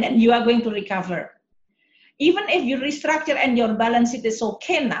again, and then you are going to recover. Even if you restructure and your balance sheet is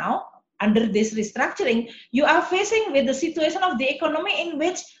okay now, under this restructuring, you are facing with the situation of the economy in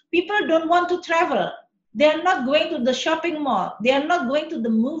which people don't want to travel. They are not going to the shopping mall. They are not going to the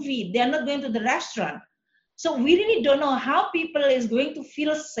movie. They are not going to the restaurant. So we really don't know how people is going to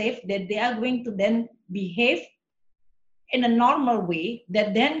feel safe that they are going to then behave in a normal way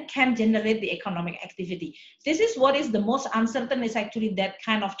that then can generate the economic activity. This is what is the most uncertain, is actually that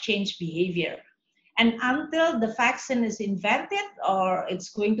kind of change behavior. And until the vaccine is invented or it's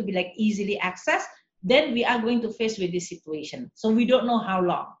going to be like easily accessed, then we are going to face with this situation. So we don't know how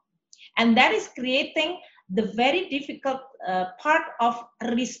long. And that is creating the very difficult part of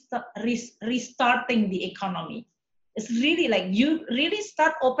restarting the economy. It's really like you really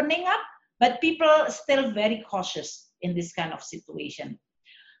start opening up, but people are still very cautious in this kind of situation.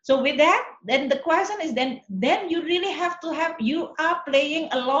 So with that, then the question is then you really have to you are playing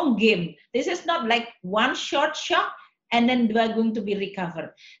a long game. This is not like one short shock and then you are going to be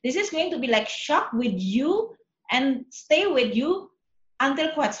recovered. This is going to be like shock with you and stay with you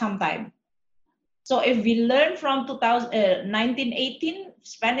until quite some time. So if we learn from 1918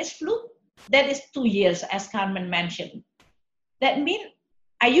 Spanish flu, that is 2 years, as Carmen mentioned. That means,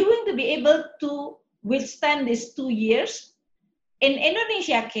 are you going to be able to withstand these 2 years? In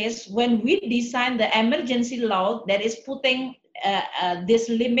Indonesia case, when we designed the emergency law that is putting this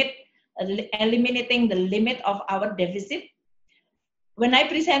limit, eliminating the limit of our deficit, when I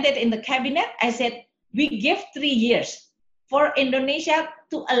presented in the cabinet, I said, we give 3 years for Indonesia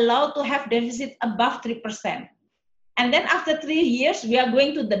to allow to have deficit above 3%. And then after 3 years, we are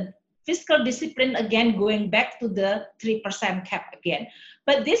going to the fiscal discipline again, going back to the 3% cap again.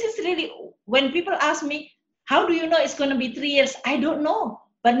 But this is really, when people ask me, how do you know it's going to be 3 years? I don't know.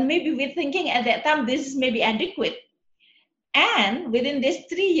 But maybe we're thinking at that time, this is maybe adequate. And within these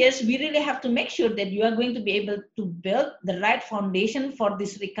 3 years, we really have to make sure that you are going to be able to build the right foundation for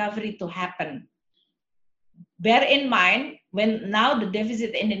this recovery to happen. Bear in mind, when now the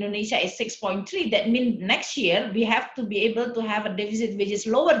deficit in Indonesia is 6.3, that means next year we have to be able to have a deficit which is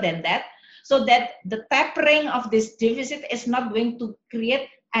lower than that, so that the tapering of this deficit is not going to create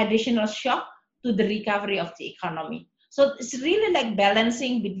additional shock to the recovery of the economy. So it's really like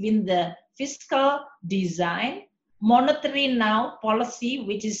balancing between the fiscal design, monetary now policy,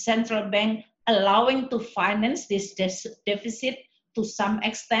 which is central bank allowing to finance this deficit to some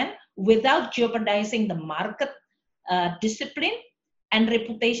extent without jeopardizing the market discipline and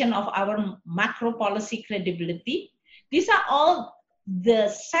reputation of our macro policy credibility. These are all the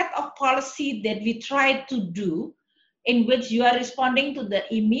set of policy that we try to do, in which you are responding to the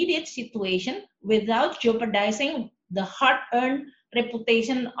immediate situation without jeopardizing the hard-earned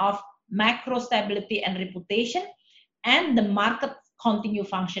reputation of macro stability and reputation, and the market continue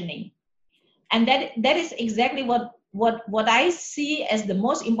functioning. And that is exactly what I see as the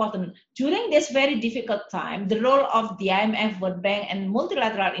most important. During this very difficult time, the role of the IMF, World Bank, and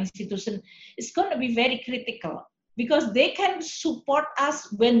multilateral institutions is going to be very critical, because they can support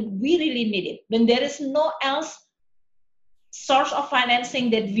us when we really need it, when there is no else source of financing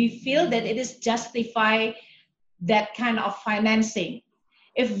that we feel that it is justify that kind of financing.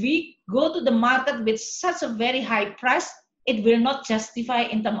 If we go to the market with such a very high price, it will not justify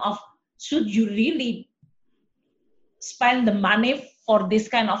in terms of should you really spend the money for this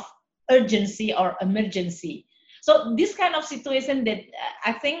kind of urgency or emergency. So this kind of situation that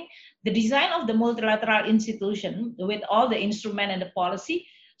I think the design of the multilateral institution with all the instrument and the policy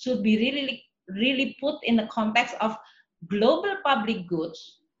should be really put in the context of global public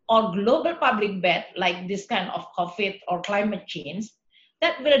goods or global public bad, like this kind of COVID or climate change,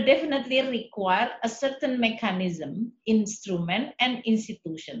 that will definitely require a certain mechanism, instrument, and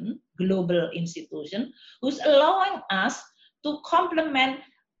institution, global institution, who's allowing us to complement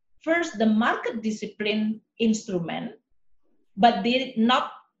first the market discipline instrument, but they're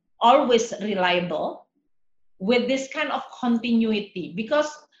not always reliable, with this kind of continuity. Because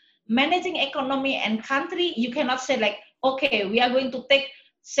managing economy and country, you cannot say like, okay, we are going to take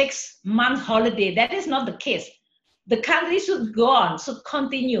 6 months holiday. That is not the case. The country should go on, should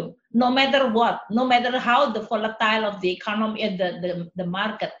continue, no matter what, no matter how the volatile of the economy and the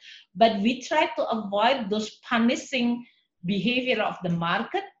market. But we try to avoid those punishing behavior of the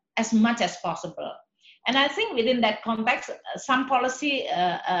market as much as possible. And I think within that context, some policy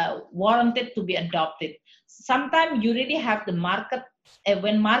warranted to be adopted. Sometimes you really have the market,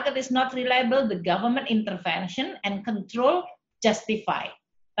 when market is not reliable, the government intervention and control justify.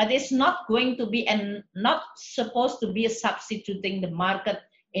 But it's not going to be and not supposed to be substituting the market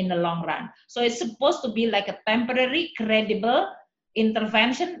in the long run. So it's supposed to be like a temporary, credible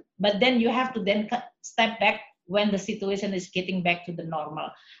intervention, but then you have to then step back when the situation is getting back to the normal.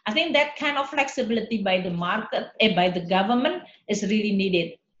 I think that kind of flexibility by the market, by the government is really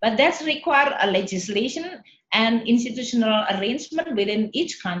needed. But that's require a legislation and institutional arrangement within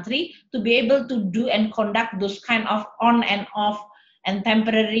each country to be able to do and conduct those kind of on and off and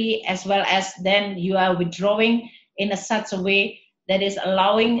temporary, as well as then you are withdrawing in such a way that is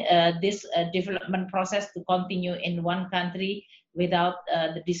allowing this development process to continue in one country without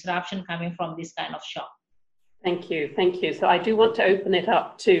the disruption coming from this kind of shock. Thank you, thank you. So I do want to open it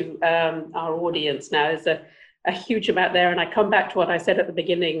up to our audience now. There's a huge amount there, and I come back to what I said at the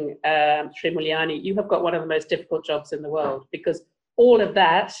beginning, Sri Mulyani, you have got one of the most difficult jobs in the world, because all of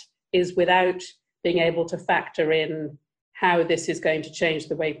that is without being able to factor in how this is going to change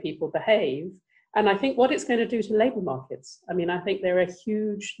the way people behave. And I think what it's going to do to labour markets. I mean, I think there are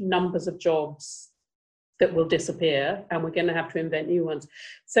huge numbers of jobs that will disappear, and we're going to have to invent new ones.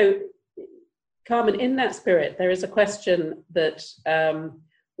 So, Carmen, in that spirit, there is a question that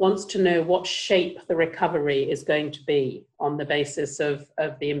wants to know what shape the recovery is going to be on the basis of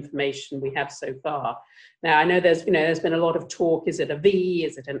the information we have so far. Now, I know there's been a lot of talk. Is it a V?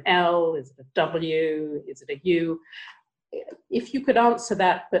 Is it an L? Is it a W? Is it a U? If you could answer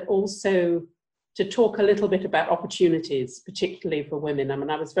that, but also to talk a little bit about opportunities, particularly for women. I mean,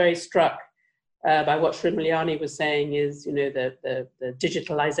 I was very struck by what Sri Mulyani was saying is, the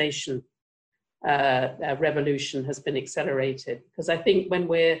digitalization revolution has been accelerated. Because I think when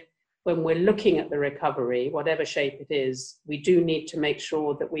we're looking at the recovery, whatever shape it is, we do need to make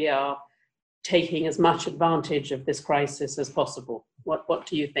sure that we are taking as much advantage of this crisis as possible. What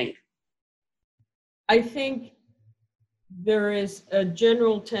do you think? I think there is a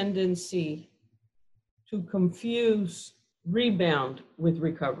general tendency to confuse rebound with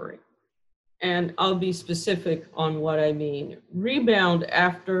recovery. And I'll be specific on what I mean. Rebound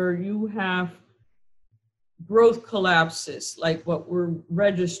after you have growth collapses like what we're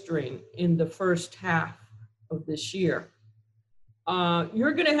registering in the first half of this year.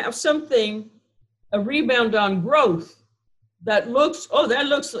 You're going to have a rebound on growth that looks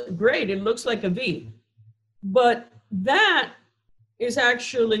great. It looks like a V. But that is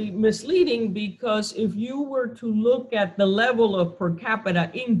actually misleading, because if you were to look at the level of per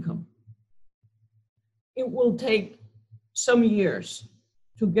capita income, it will take some years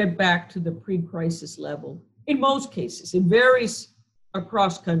to get back to the pre-crisis level. In most cases, it varies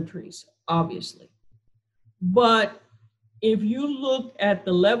across countries, obviously. But if you look at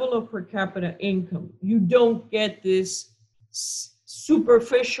the level of per capita income, you don't get this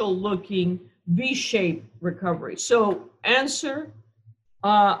superficial looking V-shaped recovery. So answer,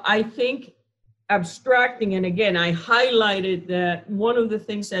 I think abstracting, and again, I highlighted that one of the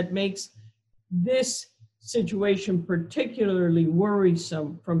things that makes this situation particularly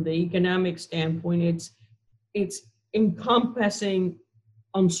worrisome from the economic standpoint, it's encompassing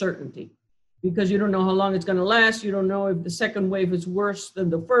uncertainty, because you don't know how long it's going to last. You don't know if the second wave is worse than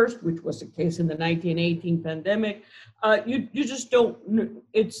the first, which was the case in the 1918 pandemic. You just don't.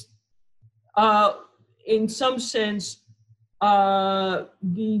 It's in some sense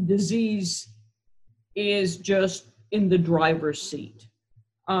the disease is just in the driver's seat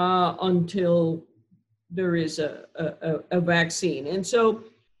until there is a vaccine. And so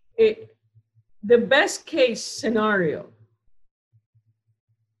the best case scenario,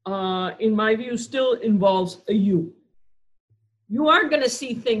 in my view, still involves a U. You are going to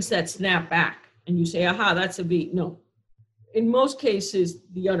see things that snap back and you say, aha, that's a V. No. In most cases,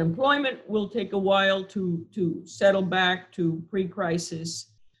 the unemployment will take a while to settle back to pre-crisis.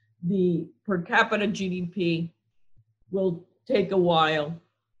 The per capita GDP will take a while.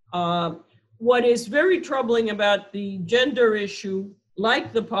 What is very troubling about the gender issue,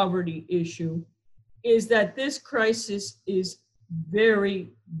 like the poverty issue, is that this crisis is very,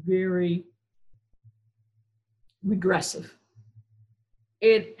 very regressive.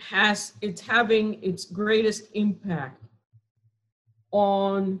 It's having its greatest impact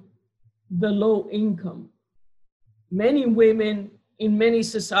on the low income. Many women in many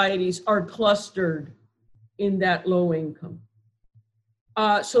societies are clustered in that low income.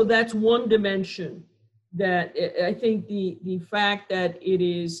 So that's one dimension that I think the fact that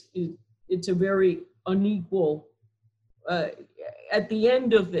it's a very unequal, at the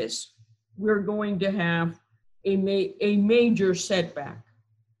end of this, we're going to have a major setback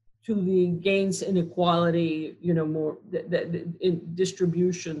to the gains in equality, more in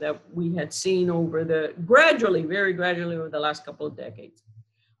distribution that we had seen very gradually over the last couple of decades.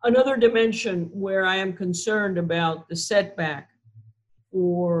 Another dimension where I am concerned about the setback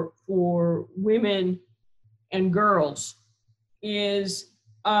for women and girls is,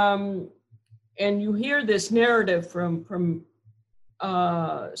 and and you hear this narrative from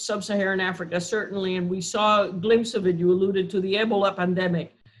sub-Saharan Africa, certainly, and we saw a glimpse of it. You alluded to the Ebola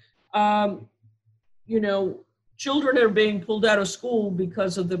pandemic. Children are being pulled out of school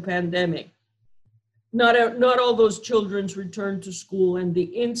because of the pandemic. Not all those children return to school, and the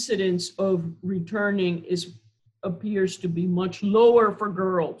incidence of returning appears to be much lower for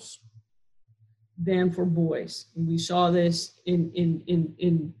girls than for boys. And we saw this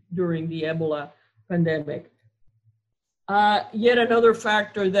during the Ebola pandemic. Yet another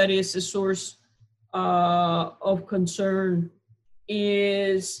factor that is a source of concern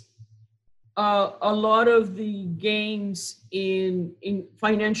is a lot of the gains in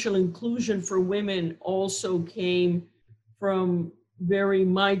financial inclusion for women also came from very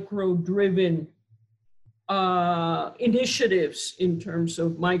micro-driven initiatives in terms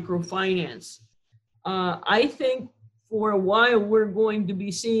of microfinance. I think for a while we're going to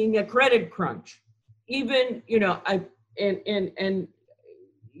be seeing a credit crunch. Even,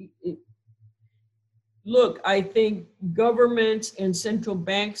 look, I think governments and central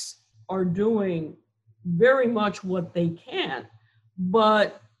banks are doing very much what they can,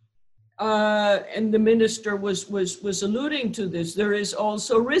 but and the minister was alluding to this. There is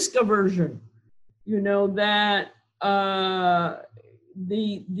also risk aversion. That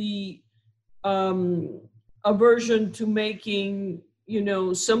the aversion to making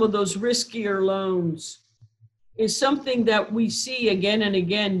some of those riskier loans is something that we see again and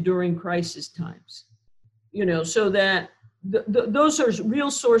again during crisis times. So that those are real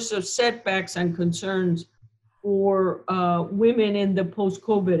sources of setbacks and concerns for women in the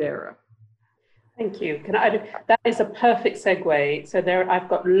post-COVID era. Thank you. That is a perfect segue. So I've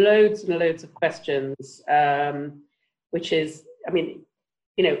got loads and loads of questions, which is,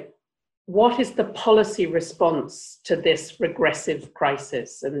 what is the policy response to this regressive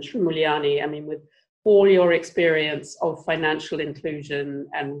crisis? And Shri Mulyani, with all your experience of financial inclusion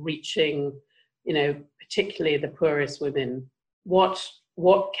and reaching, particularly the poorest women,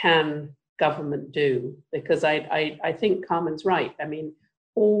 what can government do? Because I think Carmen's right.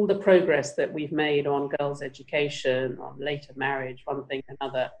 All the progress that we've made on girls' education, on later marriage, one thing or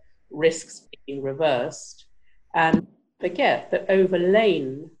another, risks being reversed. And forget that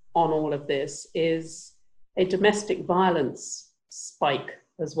overlain on all of this is a domestic violence spike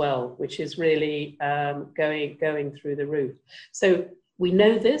as well, which is really going through the roof. So we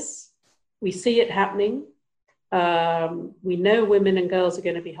know this, we see it happening. We know women and girls are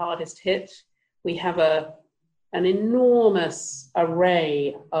going to be hardest hit. We have an enormous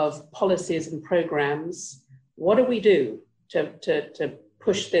array of policies and programs. What do we do to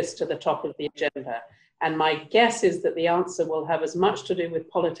push this to the top of the agenda? And my guess is that the answer will have as much to do with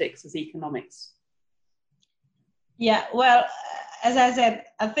politics as economics. Yeah, well, as I said,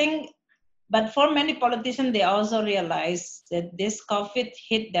 I think, but for many politicians, they also realize that this COVID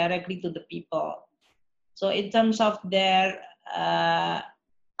hit directly to the people. So in terms of their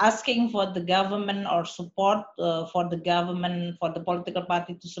asking for the government or support for the government, for the political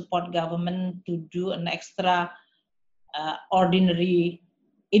party to support government to do an extra ordinary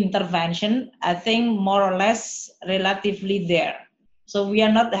intervention, I think more or less relatively there. So we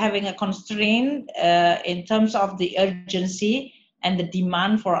are not having a constraint in terms of the urgency and the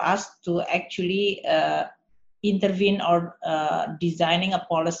demand for us to actually intervene or designing a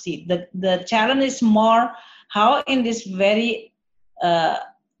policy. The challenge is more how in this very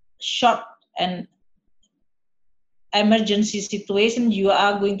short and emergency situation you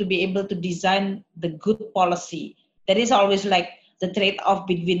are going to be able to design the good policy. There is always like the trade-off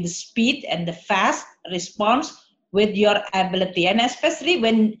between the speed and the fast response with your ability, and especially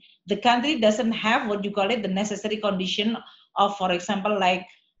when the country doesn't have what you call it the necessary condition of, for example, like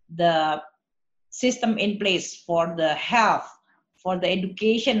the system in place for the health, for the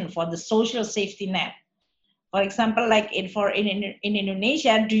education, for the social safety net. For example, like in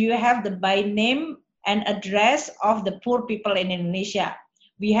Indonesia, do you have the by name and address of the poor people in Indonesia?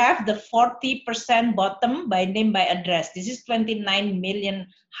 We have the 40% bottom by name by address. This is 29 million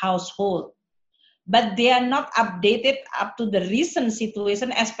households. But they are not updated up to the recent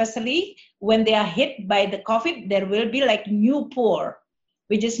situation, especially when they are hit by the COVID, there will be like new poor,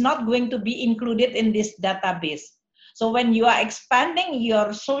 which is not going to be included in this database. So when you are expanding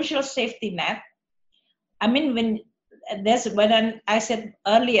your social safety net, when I said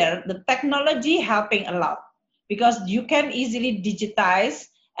earlier, the technology helping a lot because you can easily digitize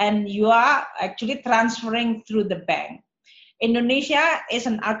and you are actually transferring through the bank. Indonesia is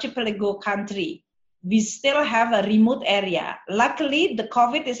an archipelago country. We still have a remote area. Luckily, the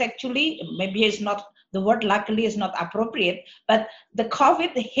COVID is actually, maybe it's not The word luckily is not appropriate, but the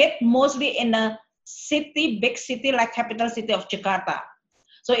COVID hit mostly in a city, big city like capital city of Jakarta.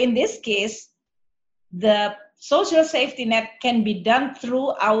 So in this case, the social safety net can be done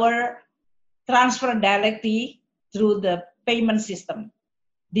through our transfer directly through the payment system,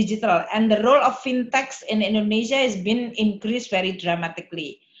 digital. And the role of fintechs in Indonesia has been increased very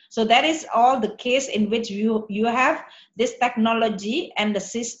dramatically. So that is all the case in which you have this technology and the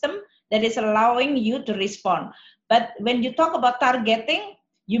system that is allowing you to respond. But when you talk about targeting,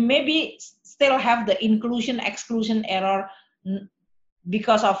 you maybe still have the inclusion exclusion error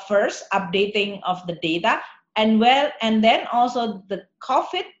because of first updating of the data, and then also the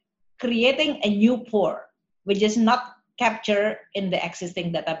COVID creating a new poor, which is not captured in the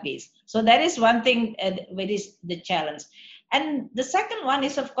existing database. So that is one thing which is the challenge. And the second one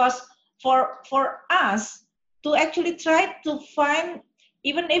is, of course, for us to actually try to find,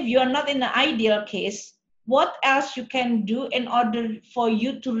 even if you are not in the ideal case, what else you can do in order for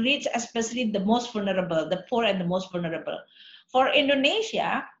you to reach especially the most vulnerable, the poor and the most vulnerable. For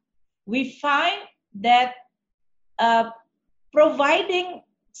Indonesia, we find that providing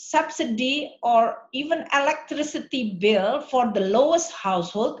subsidy or even electricity bill for the lowest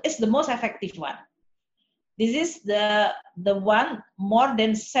household is the most effective one. This is the one more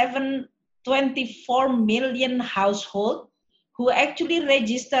than 724 million household who actually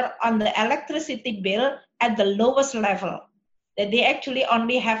register on the electricity bill at the lowest level, that they actually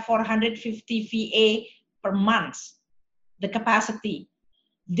only have 450 VA per month, the capacity.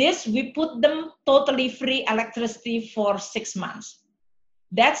 This, we put them totally free electricity for 6 months.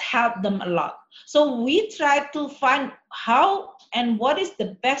 That's helped them a lot. So we try to find how and what is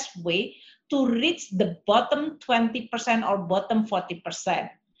the best way to reach the bottom 20% or bottom 40%,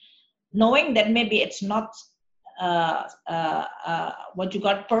 knowing that maybe it's not what you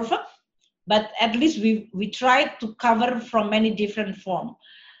got perfect, but at least we try to cover from many different forms.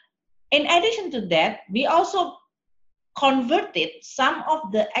 In addition to that, we also converted some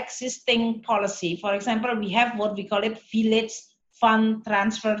of the existing policy. For example, we have what we call it village fund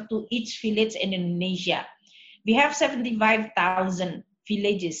transfer to each village in Indonesia. We have 75,000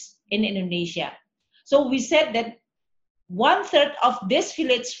 villages in Indonesia. So we said that 1/3 of this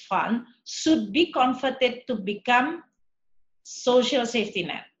village fund should be converted to become social safety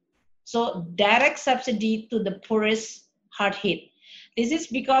net. So direct subsidy to the poorest hard hit. This is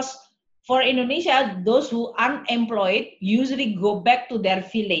because for Indonesia, those who are unemployed usually go back to their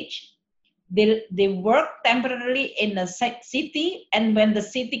village. They work temporarily in a city, and when the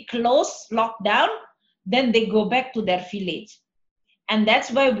city closed, lockdown, then they go back to their village. And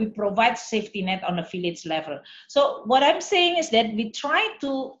that's why we provide safety net on a village level. So what I'm saying is that we try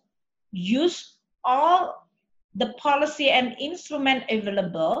to use all the policy and instrument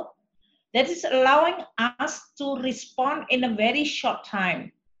available that is allowing us to respond in a very short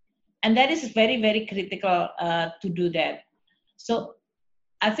time. And that is very, very critical to do that. So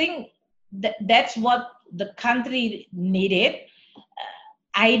I think that's what the country needed.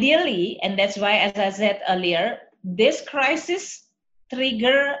 Ideally, and that's why, as I said earlier, this crisis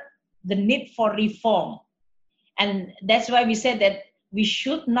trigger the need for reform. And that's why we said that we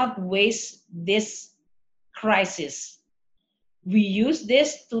should not waste this crisis. We use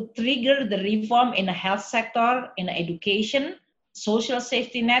this to trigger the reform in the health sector, in education, social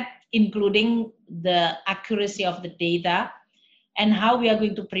safety net, including the accuracy of the data, and how we are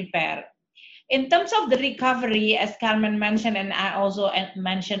going to prepare. In terms of the recovery, as Carmen mentioned, and I also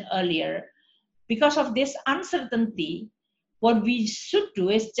mentioned earlier, because of this uncertainty, what we should do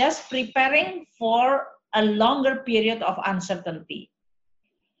is just preparing for a longer period of uncertainty.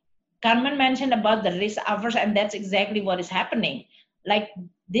 Carmen mentioned about the risk averse, and that's exactly what is happening. Like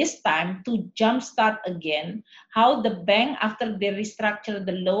this time, to jumpstart again, how the bank, after they restructure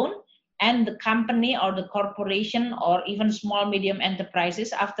the loan, and the company or the corporation or even small, medium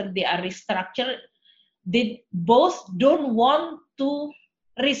enterprises, after they are restructured, they both don't want to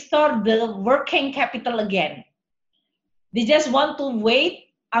restore the working capital again. They just want to wait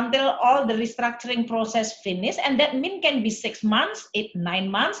until all the restructuring process finish, and that can be 6 months, 8,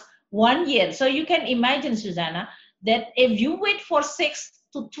 9 months, 1 year. So you can imagine, Susanna, that if you wait for 6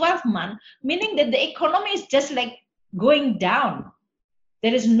 to 12 months, meaning that the economy is just like going down.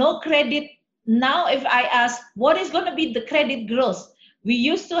 There is no credit. Now, if I ask, what is going to be the credit growth? We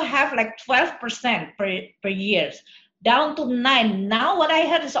used to have like 12% per year, down to 9. Now what I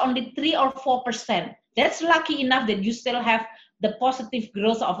heard is only 3 or 4%. That's lucky enough that you still have the positive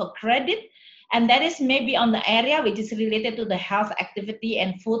growth of a credit. And that is maybe on the area which is related to the health activity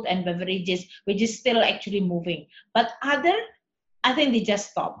and food and beverages, which is still actually moving. But other, I think they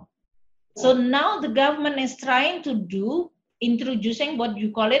just stop. So now the government is trying to introducing what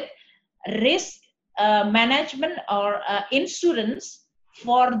you call it, risk management or insurance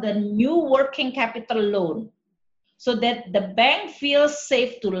for the new working capital loan, so that the bank feels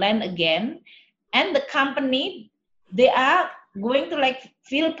safe to lend again, and the company, they are going to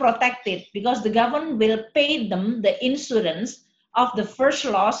feel protected because the government will pay them the insurance of the first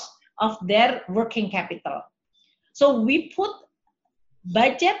loss of their working capital. So we put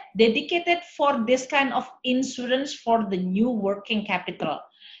budget dedicated for this kind of insurance for the new working capital,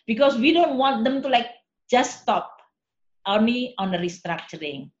 because we don't want them to just stop only on the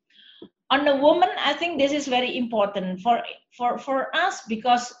restructuring. On the woman, I think this is very important for us,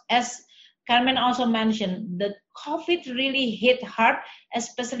 because as Carmen also mentioned, the COVID really hit hard,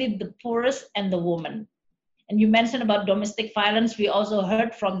 especially the poorest and the women. And you mentioned about domestic violence. We also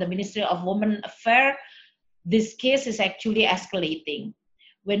heard from the Ministry of Women Affairs, this case is actually escalating.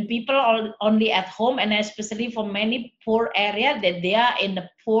 When people are only at home, and especially for many poor areas that they are in the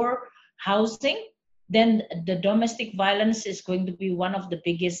poor housing, then the domestic violence is going to be one of the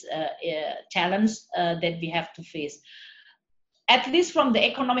biggest challenges that we have to face. At least from the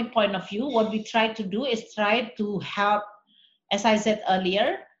economic point of view, what we try to do is try to help, as I said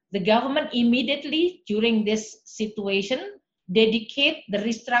earlier, the government immediately during this situation dedicate the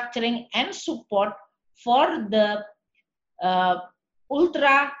restructuring and support for the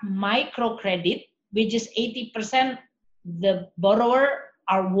ultra micro credit, which is 80% the borrower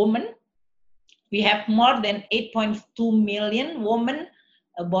are women. We have more than 8.2 million women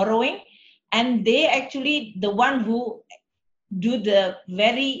borrowing, and they actually the one who do the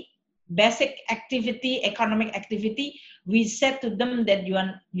very basic activity, economic activity. We said to them that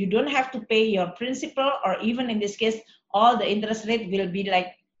you don't have to pay your principal, or even in this case, all the interest rate will be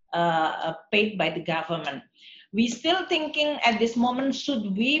paid by the government. We still thinking at this moment,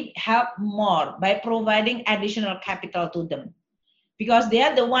 should we help more by providing additional capital to them? Because they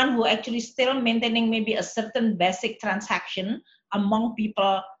are the one who actually still maintaining maybe a certain basic transaction among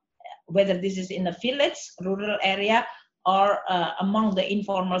people, whether this is in the village, rural area, or among the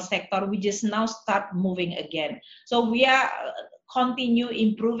informal sector, we just now start moving again. So we are continue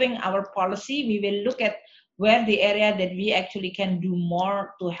improving our policy. We will look at where the area that we actually can do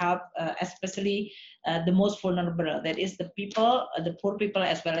more to help, especially the most vulnerable, that is the people, the poor people,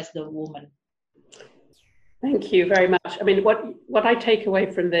 as well as the women. Thank you very much. I mean, what I take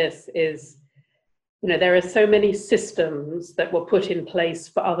away from this is, there are so many systems that were put in place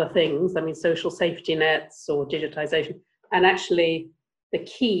for other things. I mean, social safety nets or digitization. And actually, the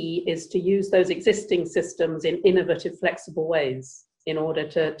key is to use those existing systems in innovative, flexible ways in order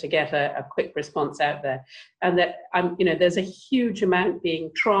to get a quick response out there. And that, there's a huge amount being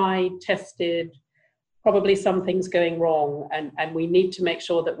tried, tested, probably some things going wrong, and we need to make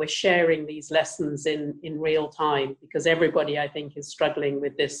sure that we're sharing these lessons in real time, because everybody, I think, is struggling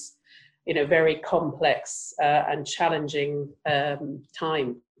with this, very complex and challenging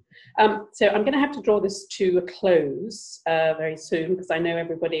time. So I'm going to have to draw this to a close very soon, because I know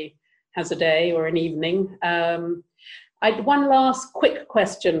everybody has a day or an evening. One last quick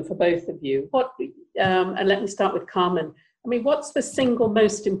question for both of you. And let me start with Carmen. I mean, what's the single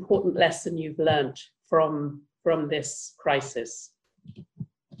most important lesson you've learned from this crisis?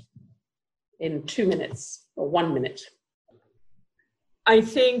 In 2 minutes or 1 minute. I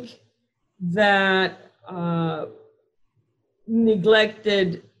think that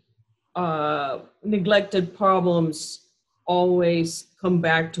neglected problems always come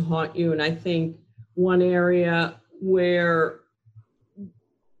back to haunt you. And I think one area where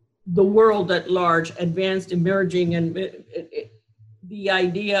the world at large, advanced, emerging, and the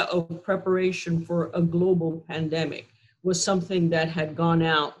idea of preparation for a global pandemic was something that had gone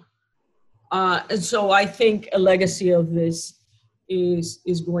out. And so I think a legacy of this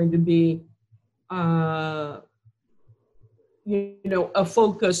is going to be, a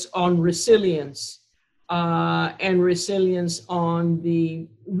focus on resilience, and resilience on the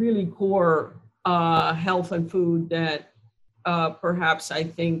really core health and food that perhaps I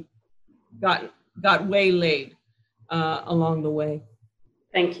think got waylaid along the way.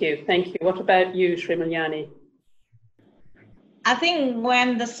 Thank you. What about you, Srimalyani? I think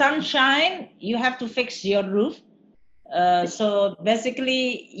when the sun shines, you have to fix your roof. So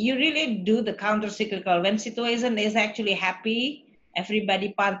basically, you really do the counter-cyclical. When situation is actually happy,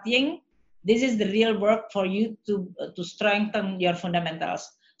 everybody partying, this is the real work for you to strengthen your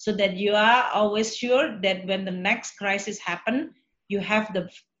fundamentals, so that you are always sure that when the next crisis happens, you have the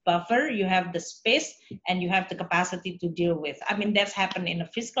buffer, you have the space, and you have the capacity to deal with. I mean, that's happened in the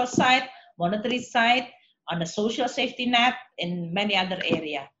fiscal side, monetary side, on the social safety net, in many other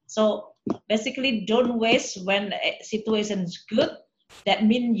areas. So basically, don't waste when a situation is good. That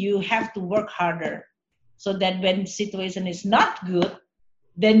means you have to work harder. So that when situation is not good,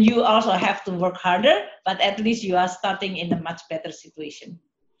 then you also have to work harder, but at least you are starting in a much better situation.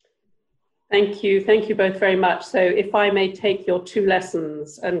 Thank you both very much. So if I may take your two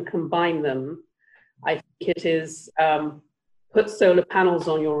lessons and combine them, I think it is put solar panels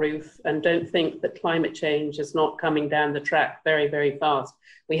on your roof and don't think that climate change is not coming down the track very, very fast.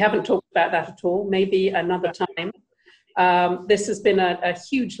 We haven't talked about that at all, maybe another time. This has been a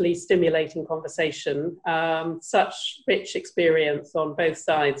hugely stimulating conversation, such rich experience on both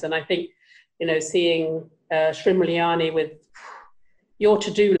sides. And I think, seeing Srimulyani with your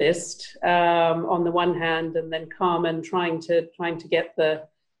to-do list on the one hand, and then Carmen trying to get the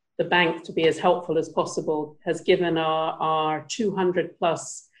bank to be as helpful as possible has given our 200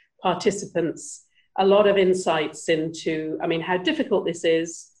 plus participants a lot of insights into, how difficult this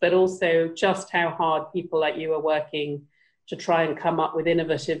is, but also just how hard people like you are working to try and come up with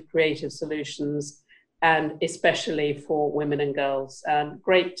innovative, creative solutions, and especially for women and girls.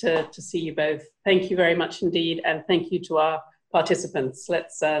 Great to see you both. Thank you very much indeed, and thank you to our participants.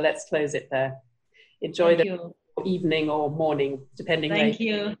 Let's close it there. Enjoy the evening or morning, depending. Thank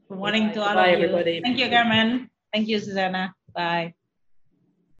you. Good morning to all of you. Everybody. Thank you, Carmen. Thank you, Susanna. Bye.